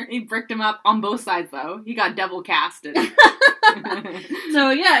up in there. He bricked him up on both sides, though. He got double casted. So,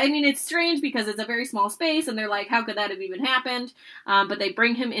 yeah, I mean, it's strange because it's a very small space, and they're like, how could that have even happened? But they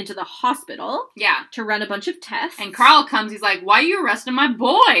bring him into the hospital. Yeah. To run a bunch of tests. And Carl comes, he's like, why are you arresting my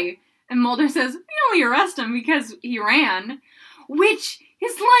boy? And Mulder says, we only arrest him because he ran. Which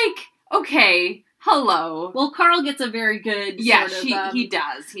is like, okay, hello. Well, Carl gets a very good he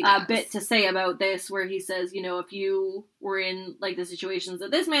does. bit to say about this, where he says, if you were in, like, the situations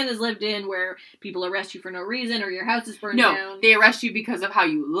that this man has lived in, where people arrest you for no reason, or your house is burned down. No, they arrest you because of how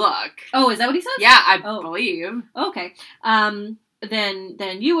you look. Oh, is that what he says? Yeah, I believe. Okay.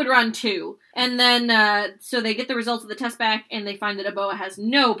 Then you would run too. And then, so they get the results of the test back, and they find that Aboa has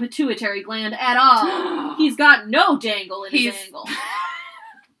no pituitary gland at all. He's got no dangle in his angle.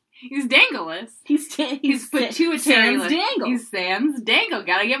 He's dangleless. He's pituitary. Sans dangle. He's sans dangle.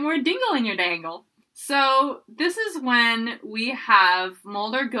 Gotta get more dingle in your dangle. So, this is when we have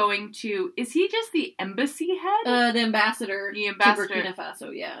Mulder going to, is he just the embassy head? The ambassador. The ambassador. To Burkina Faso,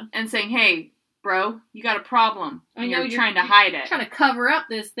 yeah. And saying, hey, bro, you got a problem. I know you're trying to hide it. Trying to cover up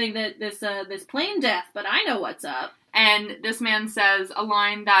this thing this plane death, but I know what's up. And this man says a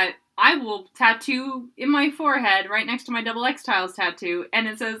line that I will tattoo in my forehead right next to my double X Tiles tattoo, and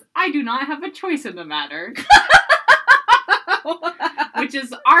it says, I do not have a choice in the matter. Which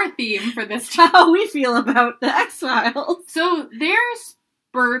is our theme for this time. How we feel about the X-Files. So there's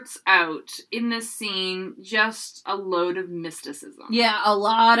spurts out in this scene just a load of mysticism. Yeah, a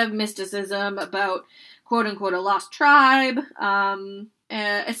lot of mysticism about quote-unquote a lost tribe.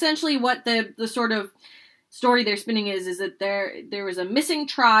 Essentially what the sort of story they're spinning is that there was a missing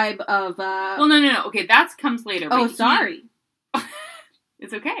tribe of... Well, no. Okay, that comes later. Oh, sorry.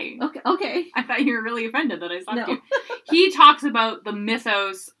 It's okay. Okay. I thought you were really offended that I stopped No. you. He talks about the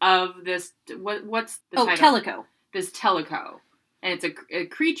mythos of this... What's the title? Teliko. This Teliko. And it's a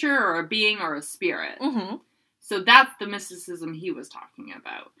creature or a being or a spirit. Mm-hmm. So that's the mysticism he was talking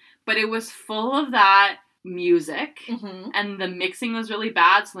about. But it was full of that music. Mm-hmm. And the mixing was really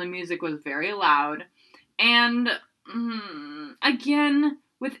bad, so the music was very loud. And, again,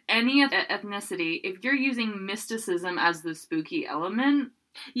 with any ethnicity, if you're using mysticism as the spooky element...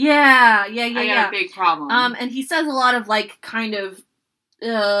 Yeah. I got a big problem. And he says a lot of, like, kind of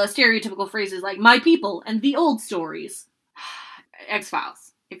stereotypical phrases like, my people and the old stories.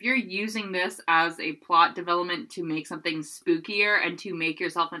 X-Files. If you're using this as a plot development to make something spookier and to make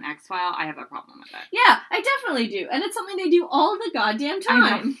yourself an X-File, I have a problem with that. Yeah, I definitely do. And it's something they do all the goddamn time. I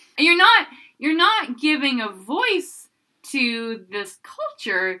know. And you're not giving a voice to this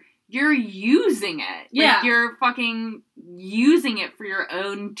culture. You're using it. Yeah. Like, you're fucking using it for your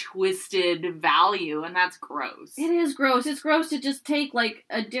own twisted value, and that's gross. It is gross. It's gross to just take, like,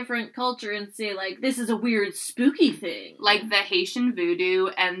 a different culture and say, like, this is a weird spooky thing. Like the Haitian voodoo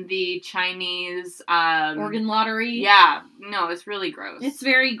and the Chinese... organ lottery. Yeah. No, it's really gross. It's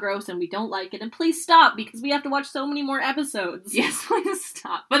very gross, and we don't like it. And please stop, because we have to watch so many more episodes. Yes, please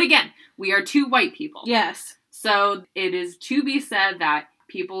stop. But again, we are two white people. Yes. So it is to be said that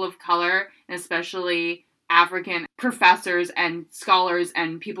people of color, and especially African professors and scholars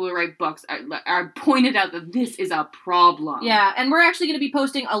and people who write books are pointed out that this is a problem. Yeah, and we're actually going to be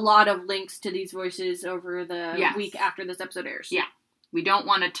posting a lot of links to these voices over the week after this episode airs. Yeah. We don't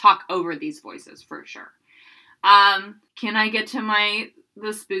want to talk over these voices, for sure. Can I get to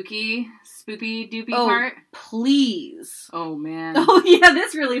the spooky doopy part? Please. Oh, man. Oh, yeah,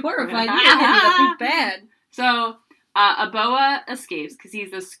 that's really horrifying. You're getting that bad. So... Aboa escapes because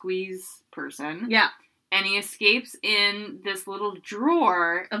he's a squeeze person. Yeah. And he escapes in this little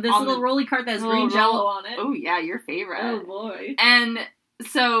drawer. Of this little rolly cart that has green jello on it. Oh, yeah, your favorite. Oh, boy. And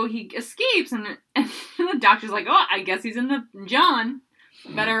so he escapes, and the doctor's like, oh, I guess he's in the John.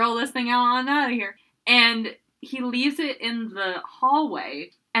 Better roll this thing out of here. And he leaves it in the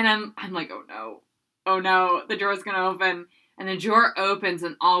hallway, and I'm like, oh no, the door's gonna open. And the drawer opens,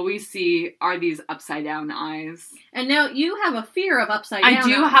 and all we see are these upside-down eyes. And now, you have a fear of upside-down eyes. I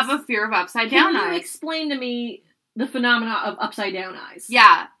do have a fear of upside-down eyes. Can you explain to me the phenomena of upside-down eyes?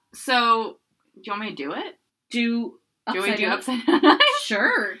 Yeah. So, do you want me to do it? Do upside-down eyes?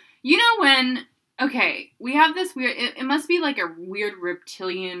 Sure. You know when... Okay, we have this weird... It must be like a weird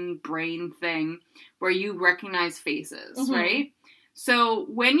reptilian brain thing where you recognize faces, right? So,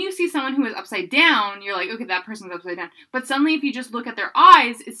 when you see someone who is upside down, you're like, okay, that person's upside down. But suddenly, if you just look at their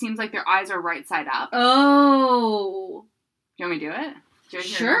eyes, it seems like their eyes are right side up. Oh. Do you want me to do it?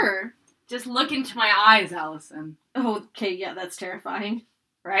 Sure. Just look into my eyes, Alison. Oh, okay, yeah, that's terrifying.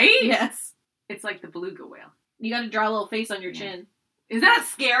 Right? Yes. It's like the beluga whale. You gotta draw a little face on your chin. Is that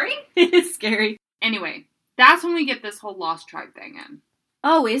scary? It is scary. Anyway, that's when we get this whole Lost Tribe thing in.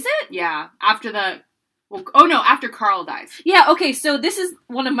 Oh, is it? Yeah, after Carl dies. Yeah, okay, so this is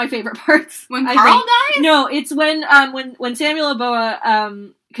one of my favorite parts. When Carl dies? No, it's when Samuel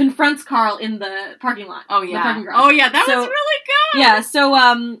Aboa confronts Carl in the parking lot. Oh, yeah. The parking garage. Oh, yeah, that was really good! Yeah,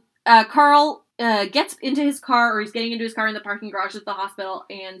 so Carl gets into his car, or he's getting into his car in the parking garage at the hospital,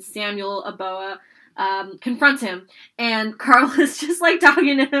 and Samuel Aboa confronts him, and Carl is just, like,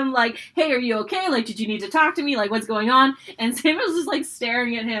 talking to him, like, hey, are you okay? Like, did you need to talk to me? Like, what's going on? And Samuel's just, like,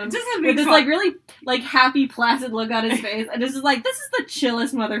 staring at him with this, like, really, like, happy, placid look on his face, and it's just like, this is the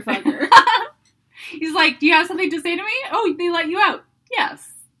chillest motherfucker. He's like, do you have something to say to me? Oh, they let you out.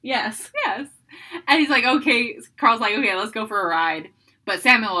 Yes. Yes. Yes. And he's like, okay. Carl's like, okay, let's go for a ride. But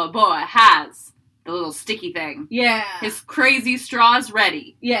Samuel Aboa has the little sticky thing. Yeah. His crazy straw's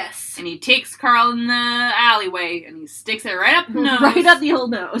ready. Yes. And he takes Carl in the alleyway, and he sticks it right up the nose. Right up the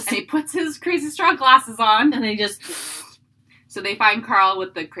old nose. And he puts his crazy straw glasses on. And they just... So they find Carl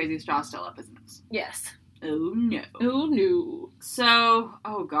with the crazy straw still up his nose. Yes. Oh, no. Oh, no. So,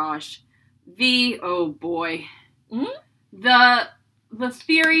 oh, gosh. Oh, boy. Mm-hmm. The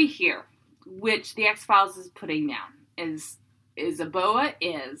theory here, which the X-Files is putting down, is Aboa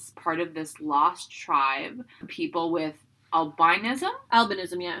is part of this lost tribe, people with albinism?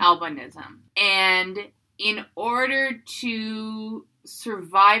 Albinism, yeah. Albinism. And in order to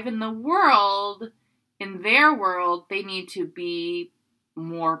survive in the world, in their world, they need to be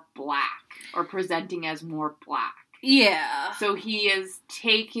more black, or presenting as more black. Yeah. So he is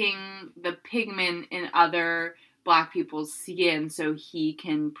taking the pigment in other black people's skin so he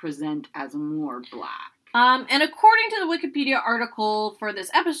can present as more black. And according to the Wikipedia article for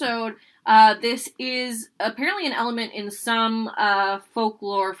this episode, this is apparently an element in some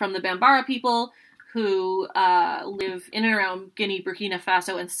folklore from the Bambara people who live in and around Guinea, Burkina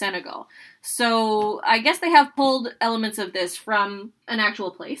Faso, and Senegal. So I guess they have pulled elements of this from an actual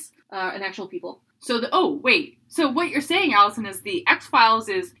place, an actual people. So So what you're saying, Alison, is the X-Files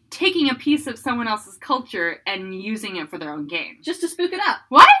is taking a piece of someone else's culture and using it for their own game. Just to spook it up.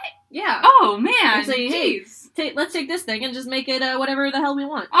 What? Yeah. Oh, man. So, hey, jeez. let's take this thing and just make it whatever the hell we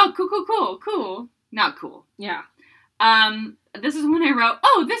want. Oh, cool. Not cool. Yeah. This is when I wrote,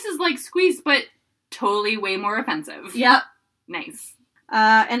 oh, this is like Squeeze, but totally way more offensive. Yep. Nice.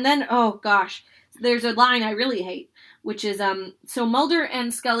 And then, oh gosh, there's a line I really hate, which is, so Mulder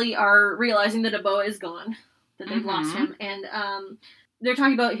and Scully are realizing that Aboa is gone, that they've lost him, and, they're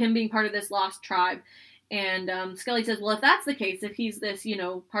talking about him being part of this lost tribe, and, Scully says, well, if that's the case, if he's this,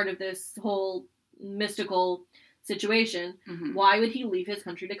 part of this whole mystical situation, why would he leave his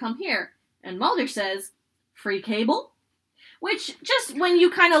country to come here? And Mulder says, free cable? Which, just when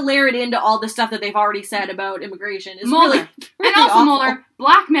you kind of layer it into all the stuff that they've already said about immigration, is really and also, awful. Mulder,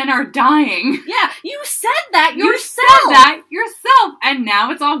 black men are dying. Yeah, you said that yourself! You said that yourself, and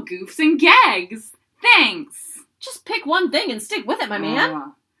now it's all goofs and gags. Thanks. Just pick one thing and stick with it, my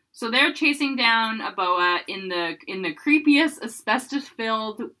man. So they're chasing down Aboa in the creepiest,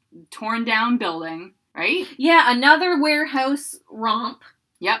 asbestos-filled, torn-down building, right? Yeah, another warehouse romp.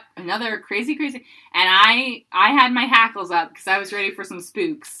 Yep, another crazy. And I had my hackles up because I was ready for some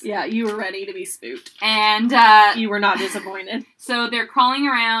spooks. Yeah, you were ready to be spooked. And you were not disappointed. So they're crawling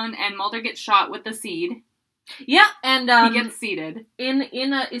around, and Mulder gets shot with the seed. Yeah, and he gets seeded.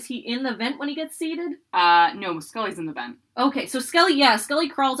 Is he in the vent when he gets seeded? No, Scully's in the vent. Okay, so Scully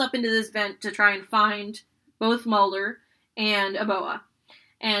crawls up into this vent to try and find both Mulder and Aboa.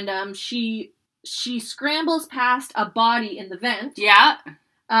 And she scrambles past a body in the vent. Yeah.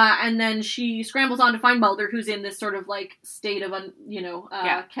 And then she scrambles on to find Mulder, who's in this sort of, like, state of,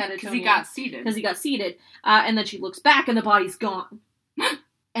 catatonia. Because he got seeded. And then she looks back, and the body's gone.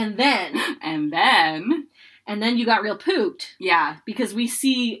 And then you got real pooped. Yeah. Because we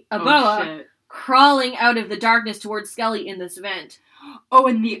see Aboa crawling out of the darkness towards Scully in this vent. Oh,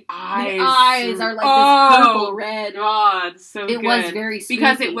 and the eyes. The eyes are like this purple red. God, so good. It was very spooky.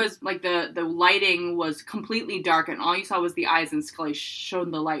 Because it was, like, the lighting was completely dark, and all you saw was the eyes, and Scully shone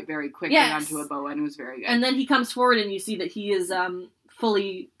the light very quickly onto Aboa, and it was very good. And then he comes forward, and you see that he is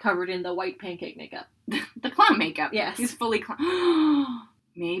fully covered in the white pancake makeup. The clown makeup. Yes. He's fully clown.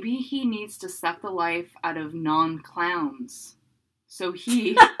 Maybe he needs to suck the life out of non-clowns. So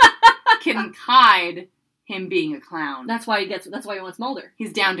he can hide him being a clown. That's why he wants Mulder.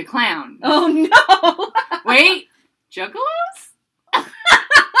 He's down to clown. Oh no! Wait, juggalos?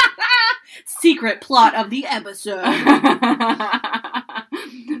 Secret plot of the episode.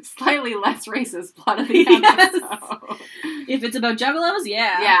 Slightly less racist plot of the episode. If it's about juggalos,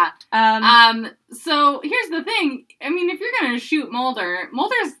 yeah. Yeah. So here's the thing. I mean, if you're gonna shoot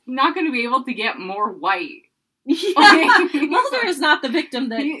Mulder's not gonna be able to get more white. Yeah, Mulder is not the victim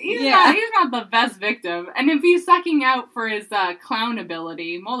that... He's not the best victim. And if he's sucking out for his clown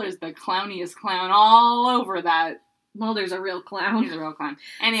ability, Mulder's the clowniest clown all over that. Mulder's a real clown. He's a real clown.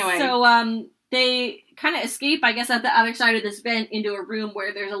 Anyway. So, They kind of escape, I guess, at the other side of this vent into a room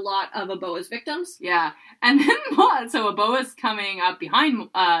where there's a lot of Aboa's victims. Yeah. And then, so Aboa's coming up behind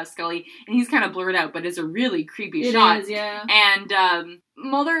Scully, and he's kind of blurred out, but it's a really creepy shot. It is, yeah. And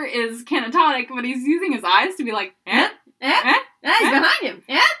Mulder is catatonic, but he's using his eyes to be like, eh? He's behind him.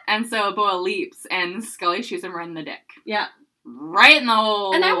 And so Aboa leaps, and Scully shoots him right in the dick. Yeah. Right in the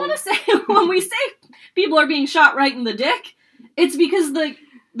hole. And I want to say, when we say people are being shot right in the dick, it's because the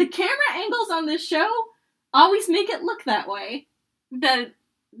camera angles on this show always make it look that way. That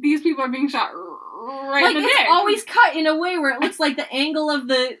these people are being shot right in the dick. It's always cut in a way where it looks like the angle of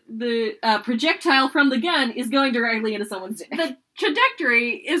the projectile from the gun is going directly into someone's dick. The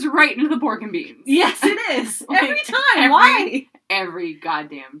trajectory is right into the pork and beans. Yes, it is. Like, every time. Why? Every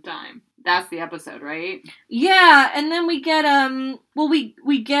goddamn time. That's the episode, right? Yeah, and then we get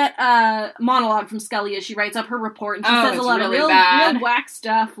we get a monologue from Scully as she writes up her report, and she says a lot really of real whack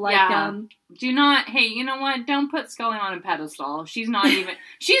stuff, like do not, hey, you know what? Don't put Scully on a pedestal. She's not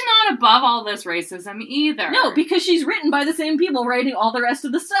above all this racism either. No, because she's written by the same people writing all the rest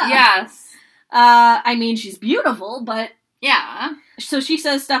of the stuff. Yes. I mean, she's beautiful, but yeah. So she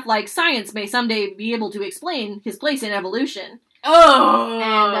says stuff like, science may someday be able to explain his place in evolution. Oh!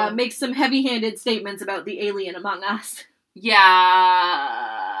 And makes some heavy-handed statements about the alien among us. Yeah.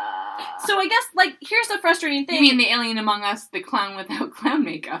 So I guess, like, here's the frustrating thing. You mean the alien among us, the clown without clown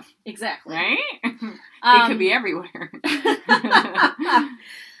makeup? Exactly. Right? It could be everywhere.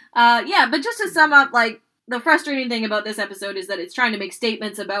 Yeah, but just to sum up, like, the frustrating thing about this episode is that it's trying to make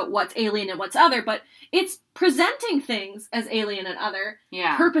statements about what's alien and what's other, but it's presenting things as alien and other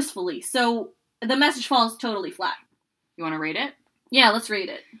purposefully. So the message falls totally flat. You want to rate it? Yeah, let's rate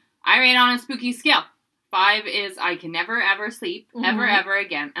it. I rate on a spooky scale. 5 is I can never ever sleep, ever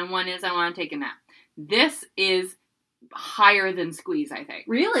again. And 1 is I want to take a nap. This is higher than Squeeze, I think.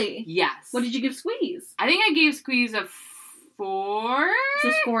 Really? Yes. What did you give Squeeze? I think I gave Squeeze a 4. Is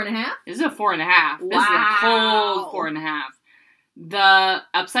this 4.5? This is a 4.5. Wow. This is a cold 4.5. The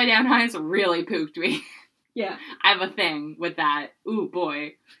upside down eyes really pooked me. Yeah. I have a thing with that. Ooh,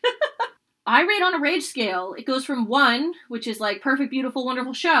 boy. I rate on a rage scale. It goes from 1, which is like perfect, beautiful,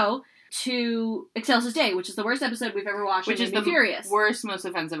 wonderful show, to Excelsis Day, which is the worst episode we've ever watched. Which is the furious. Worst, most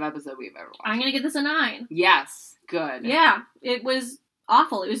offensive episode we've ever watched. I'm going to give this a 9. Yes. Good. Yeah. It was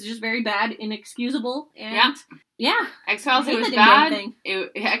awful. It was just very bad, inexcusable, and yeah. X-Files, it was bad.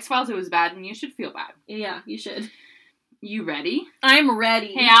 X-Files, it was bad, and you should feel bad. Yeah, you should. You ready? I'm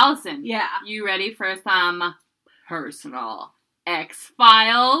ready. Hey, Alison. Yeah. You ready for some personal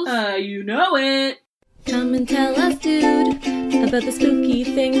X-Files? You know it. Come and tell us, dude, about the spooky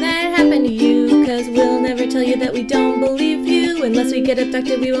thing that happened to you, 'cause we'll never tell you that we don't believe you. Unless we get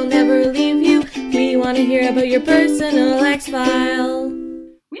abducted, we will never leave you. We want to hear about your personal X-File.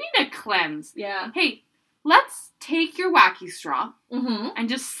 We need a cleanse. Yeah. Hey, let's take your wacky straw and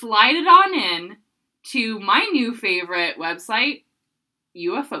just slide it on in to my new favorite website,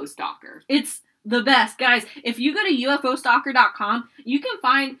 UFO Stalker. It's the best. Guys, if you go to ufostalker.com, you can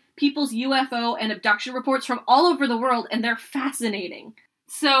find people's UFO and abduction reports from all over the world, and they're fascinating.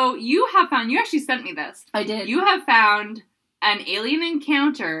 So you actually sent me this. I did. You have found an alien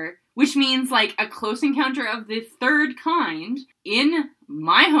encounter, which means like a close encounter of the third kind in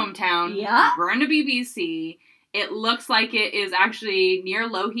my hometown, Burnaby, BC. It looks like it is actually near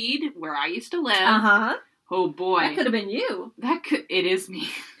Lougheed, where I used to live. Uh-huh. Oh boy. That could have been you. It is me.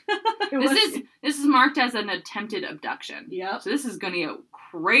 This is marked as an attempted abduction. Yep. So this is going to get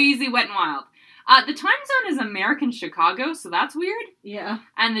crazy wet and wild. The time zone is American Chicago, so that's weird. Yeah.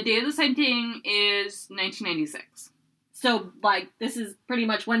 And the date of the sighting is 1996. So, like, this is pretty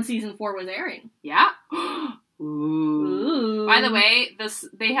much when season 4 was airing. Yeah. Ooh. Ooh. By the way,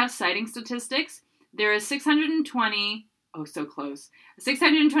 they have sighting statistics. There is 620, oh, so close,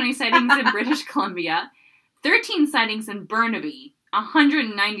 620 sightings in British Columbia, 13 sightings in Burnaby,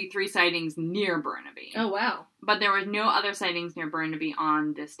 193 sightings near Burnaby. Oh, wow. But there were no other sightings near Burnaby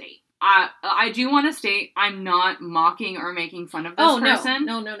on this date. I do want to state, I'm not mocking or making fun of this person.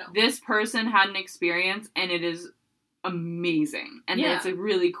 No. This person had an experience, and it is amazing. And it's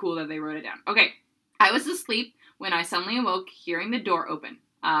really cool that they wrote it down. Okay, I was asleep when I suddenly awoke hearing the door open.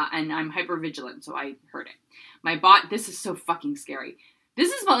 And I'm hypervigilant, so I heard it. This is so fucking scary.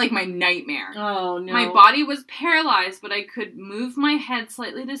 This is about, like, my nightmare. Oh, no. My body was paralyzed, but I could move my head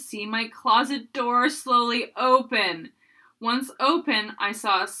slightly to see my closet door slowly open. Once open, I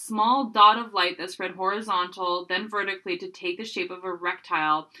saw a small dot of light that spread horizontal, then vertically to take the shape of a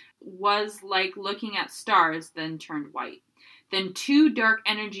rectile. Was like looking at stars, then turned white. Then 2 dark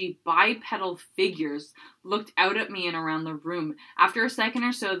energy bipedal figures looked out at me and around the room. After a second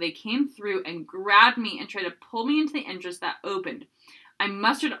or so, they came through and grabbed me and tried to pull me into the entrance that opened. I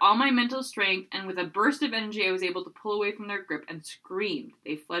mustered all my mental strength, and with a burst of energy, I was able to pull away from their grip and screamed.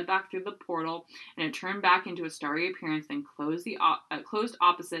 They fled back through the portal, and it turned back into a starry appearance, then closed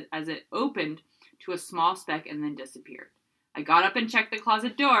opposite as it opened to a small speck and then disappeared. I got up and checked the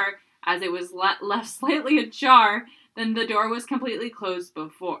closet door, as it was left slightly ajar. Then the door was completely closed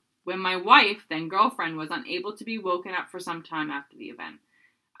before. When my wife, then girlfriend, was unable to be woken up for some time after the event.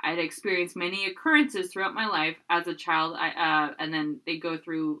 I had experienced many occurrences throughout my life as a child, and then they go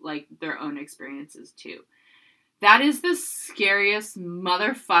through, like, their own experiences, too. That is the scariest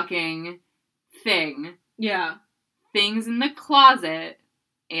motherfucking thing. Yeah. Things in the closet.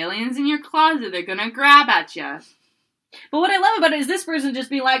 Aliens in your closet. They're gonna grab at you. But what I love about it is this person just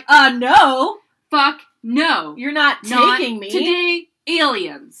be like, no. Fuck no. You're not taking me. Today,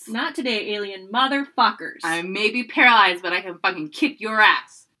 aliens. Not today, alien motherfuckers. I may be paralyzed, but I can fucking kick your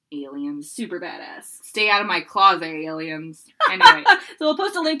ass. Aliens. Super badass. Stay out of my closet, aliens. Anyway. So we'll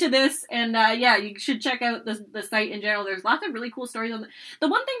post a link to this, and you should check out the site in general. There's lots of really cool stories on it. The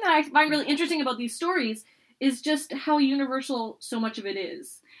one thing that I find really interesting about these stories is just how universal so much of it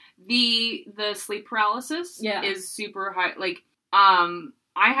is. The sleep paralysis is super high. Like,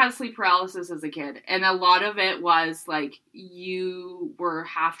 I had sleep paralysis as a kid, and a lot of it was, like, you were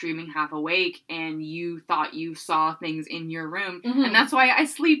half dreaming, half awake, and you thought you saw things in your room, and that's why I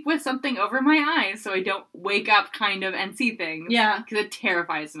sleep with something over my eyes, so I don't wake up, kind of, and see things. Yeah. Because it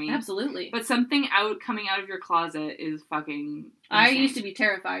terrifies me. Absolutely. But something coming out of your closet is fucking insane. I used to be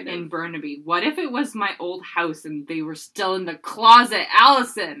terrified in Burnaby. What if it was my old house, and they were still in the closet,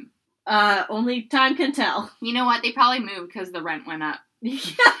 Alison? Only time can tell. You know what? They probably moved because the rent went up.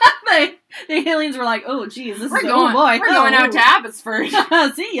 the aliens were like, oh, geez, we're going out to Abbotsford.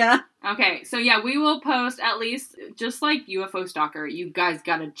 See ya. Okay, so yeah, we will post at least, just like UFO Stalker, you guys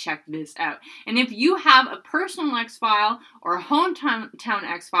gotta check this out. And if you have a personal X-File, or a hometown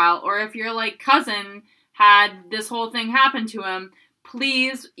X-File, or if your, like, cousin had this whole thing happen to him,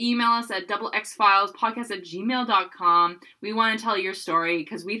 please email us at doublexfilespodcast@gmail.com. We want to tell your story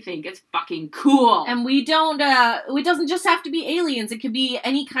because we think it's fucking cool. And we don't, it doesn't just have to be aliens. It could be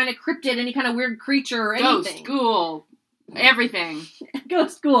any kind of cryptid, any kind of weird creature or anything. Ghost, ghoul, everything.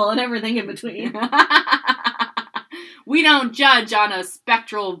 Ghost, ghoul, and everything in between. We don't judge on a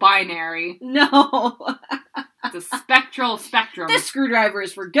spectral binary. No. It's a spectral spectrum. This screwdriver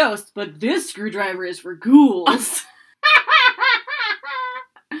is for ghosts, but this screwdriver is for ghouls.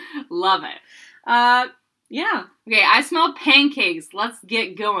 Love it. Yeah. Okay, I smell pancakes. Let's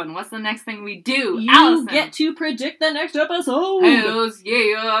get going. What's the next thing we do? You Alison. get to predict the next episode. Hells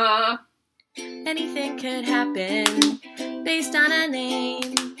yeah. Anything could happen based on a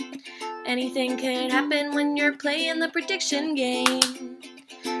name. Anything could happen when you're playing the prediction game.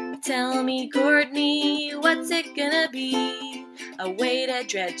 Tell me, Courtney, what's it gonna be? A way to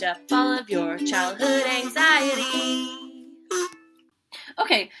dredge up all of your childhood anxiety.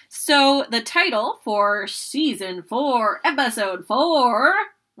 Okay, so the title for Season 4, Episode 4,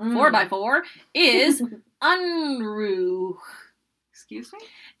 4x4, is Unruhe. Excuse me?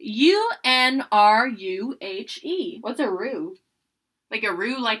 Unruhe. What's a roux? Like a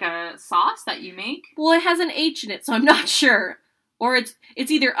roux, like a sauce that you make? Well, it has an H in it, so I'm not sure. Or it's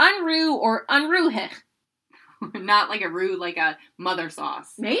either Unruhe or Unruhe. Not like a roux, like a mother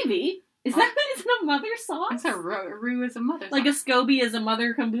sauce. Maybe. Is that a mother sauce? What's a roux is a mother sauce? Like a SCOBY is a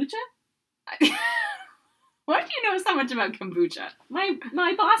mother kombucha? Why do you know so much about kombucha? My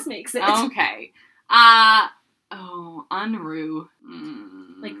boss makes it. Okay. Unruhe.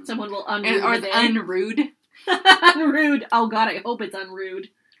 Like someone will unrude. Or it's unrude. Unrude. Oh god, I hope it's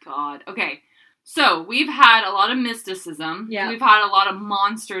unrude. God. Okay. So, we've had a lot of mysticism. Yeah. We've had a lot of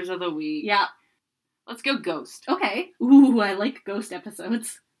monsters of the week. Yeah. Let's go ghost. Okay. Ooh, I like ghost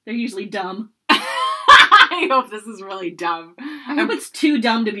episodes. They're usually dumb. I hope this is really dumb. I hope it's too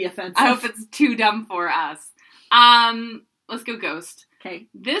dumb to be offensive. I hope it's too dumb for us. Let's go ghost. Okay.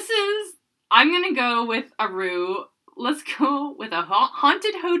 I'm gonna go with a roux. Let's go with a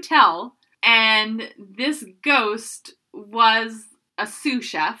haunted hotel. And this ghost was a sous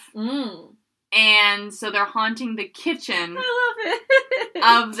chef. And so they're haunting the kitchen I love it.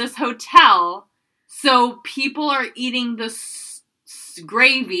 of this hotel. So people are eating the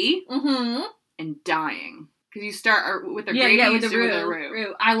gravy and dying. Because you start with the gravy, with the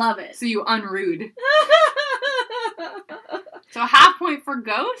roux. I love it. So you unrude. So half point for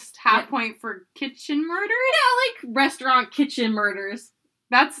ghost, half point for kitchen murders? Yeah, like restaurant kitchen murders.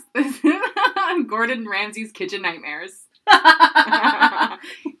 That's Gordon Ramsay's kitchen nightmares.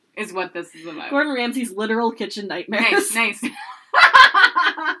 Is what this is about. Gordon Ramsay's literal kitchen nightmares. Nice.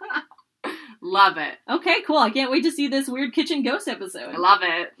 Love it. Okay, cool. I can't wait to see this weird kitchen ghost episode. I love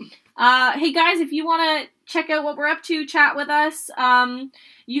it. Hey guys, if you want to check out what we're up to, chat with us,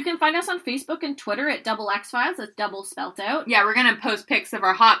 you can find us on Facebook and Twitter at Double X Files. That's double spelt out. Yeah, we're going to post pics of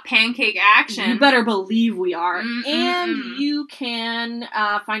our hot pancake action. You better believe we are. Mm-mm-mm. And you can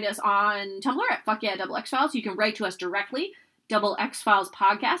find us on Tumblr at Fuck Yeah Double X Files. You can write to us directly,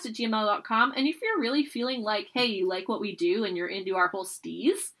 doublexfilespodcast@gmail.com. And if you're really feeling like, hey, you like what we do and you're into our whole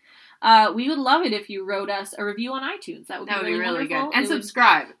steez, we would love it if you wrote us a review on iTunes. That would be really good. wonderful. And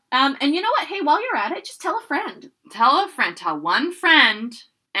subscribe. And you know what? Hey, while you're at it, just tell a friend. Tell one friend,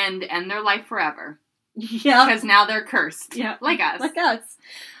 and end their life forever. Yeah. Because now they're cursed. Yeah. Like us. Like us.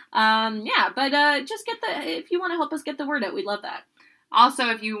 But just if you want to help us get the word out, we'd love that. Also,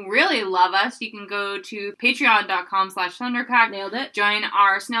 if you really love us, you can go to patreon.com/thunderquack. Nailed it. Join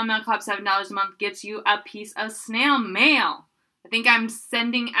our snail mail club. $7 a month gets you a piece of snail mail. I think I'm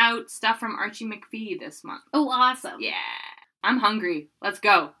sending out stuff from Archie McPhee this month. Oh, awesome. Yeah. I'm hungry. Let's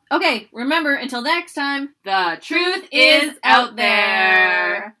go. Okay, remember, until next time, The truth is out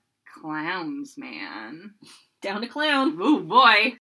there. Clowns, man. down to clown. Ooh, boy.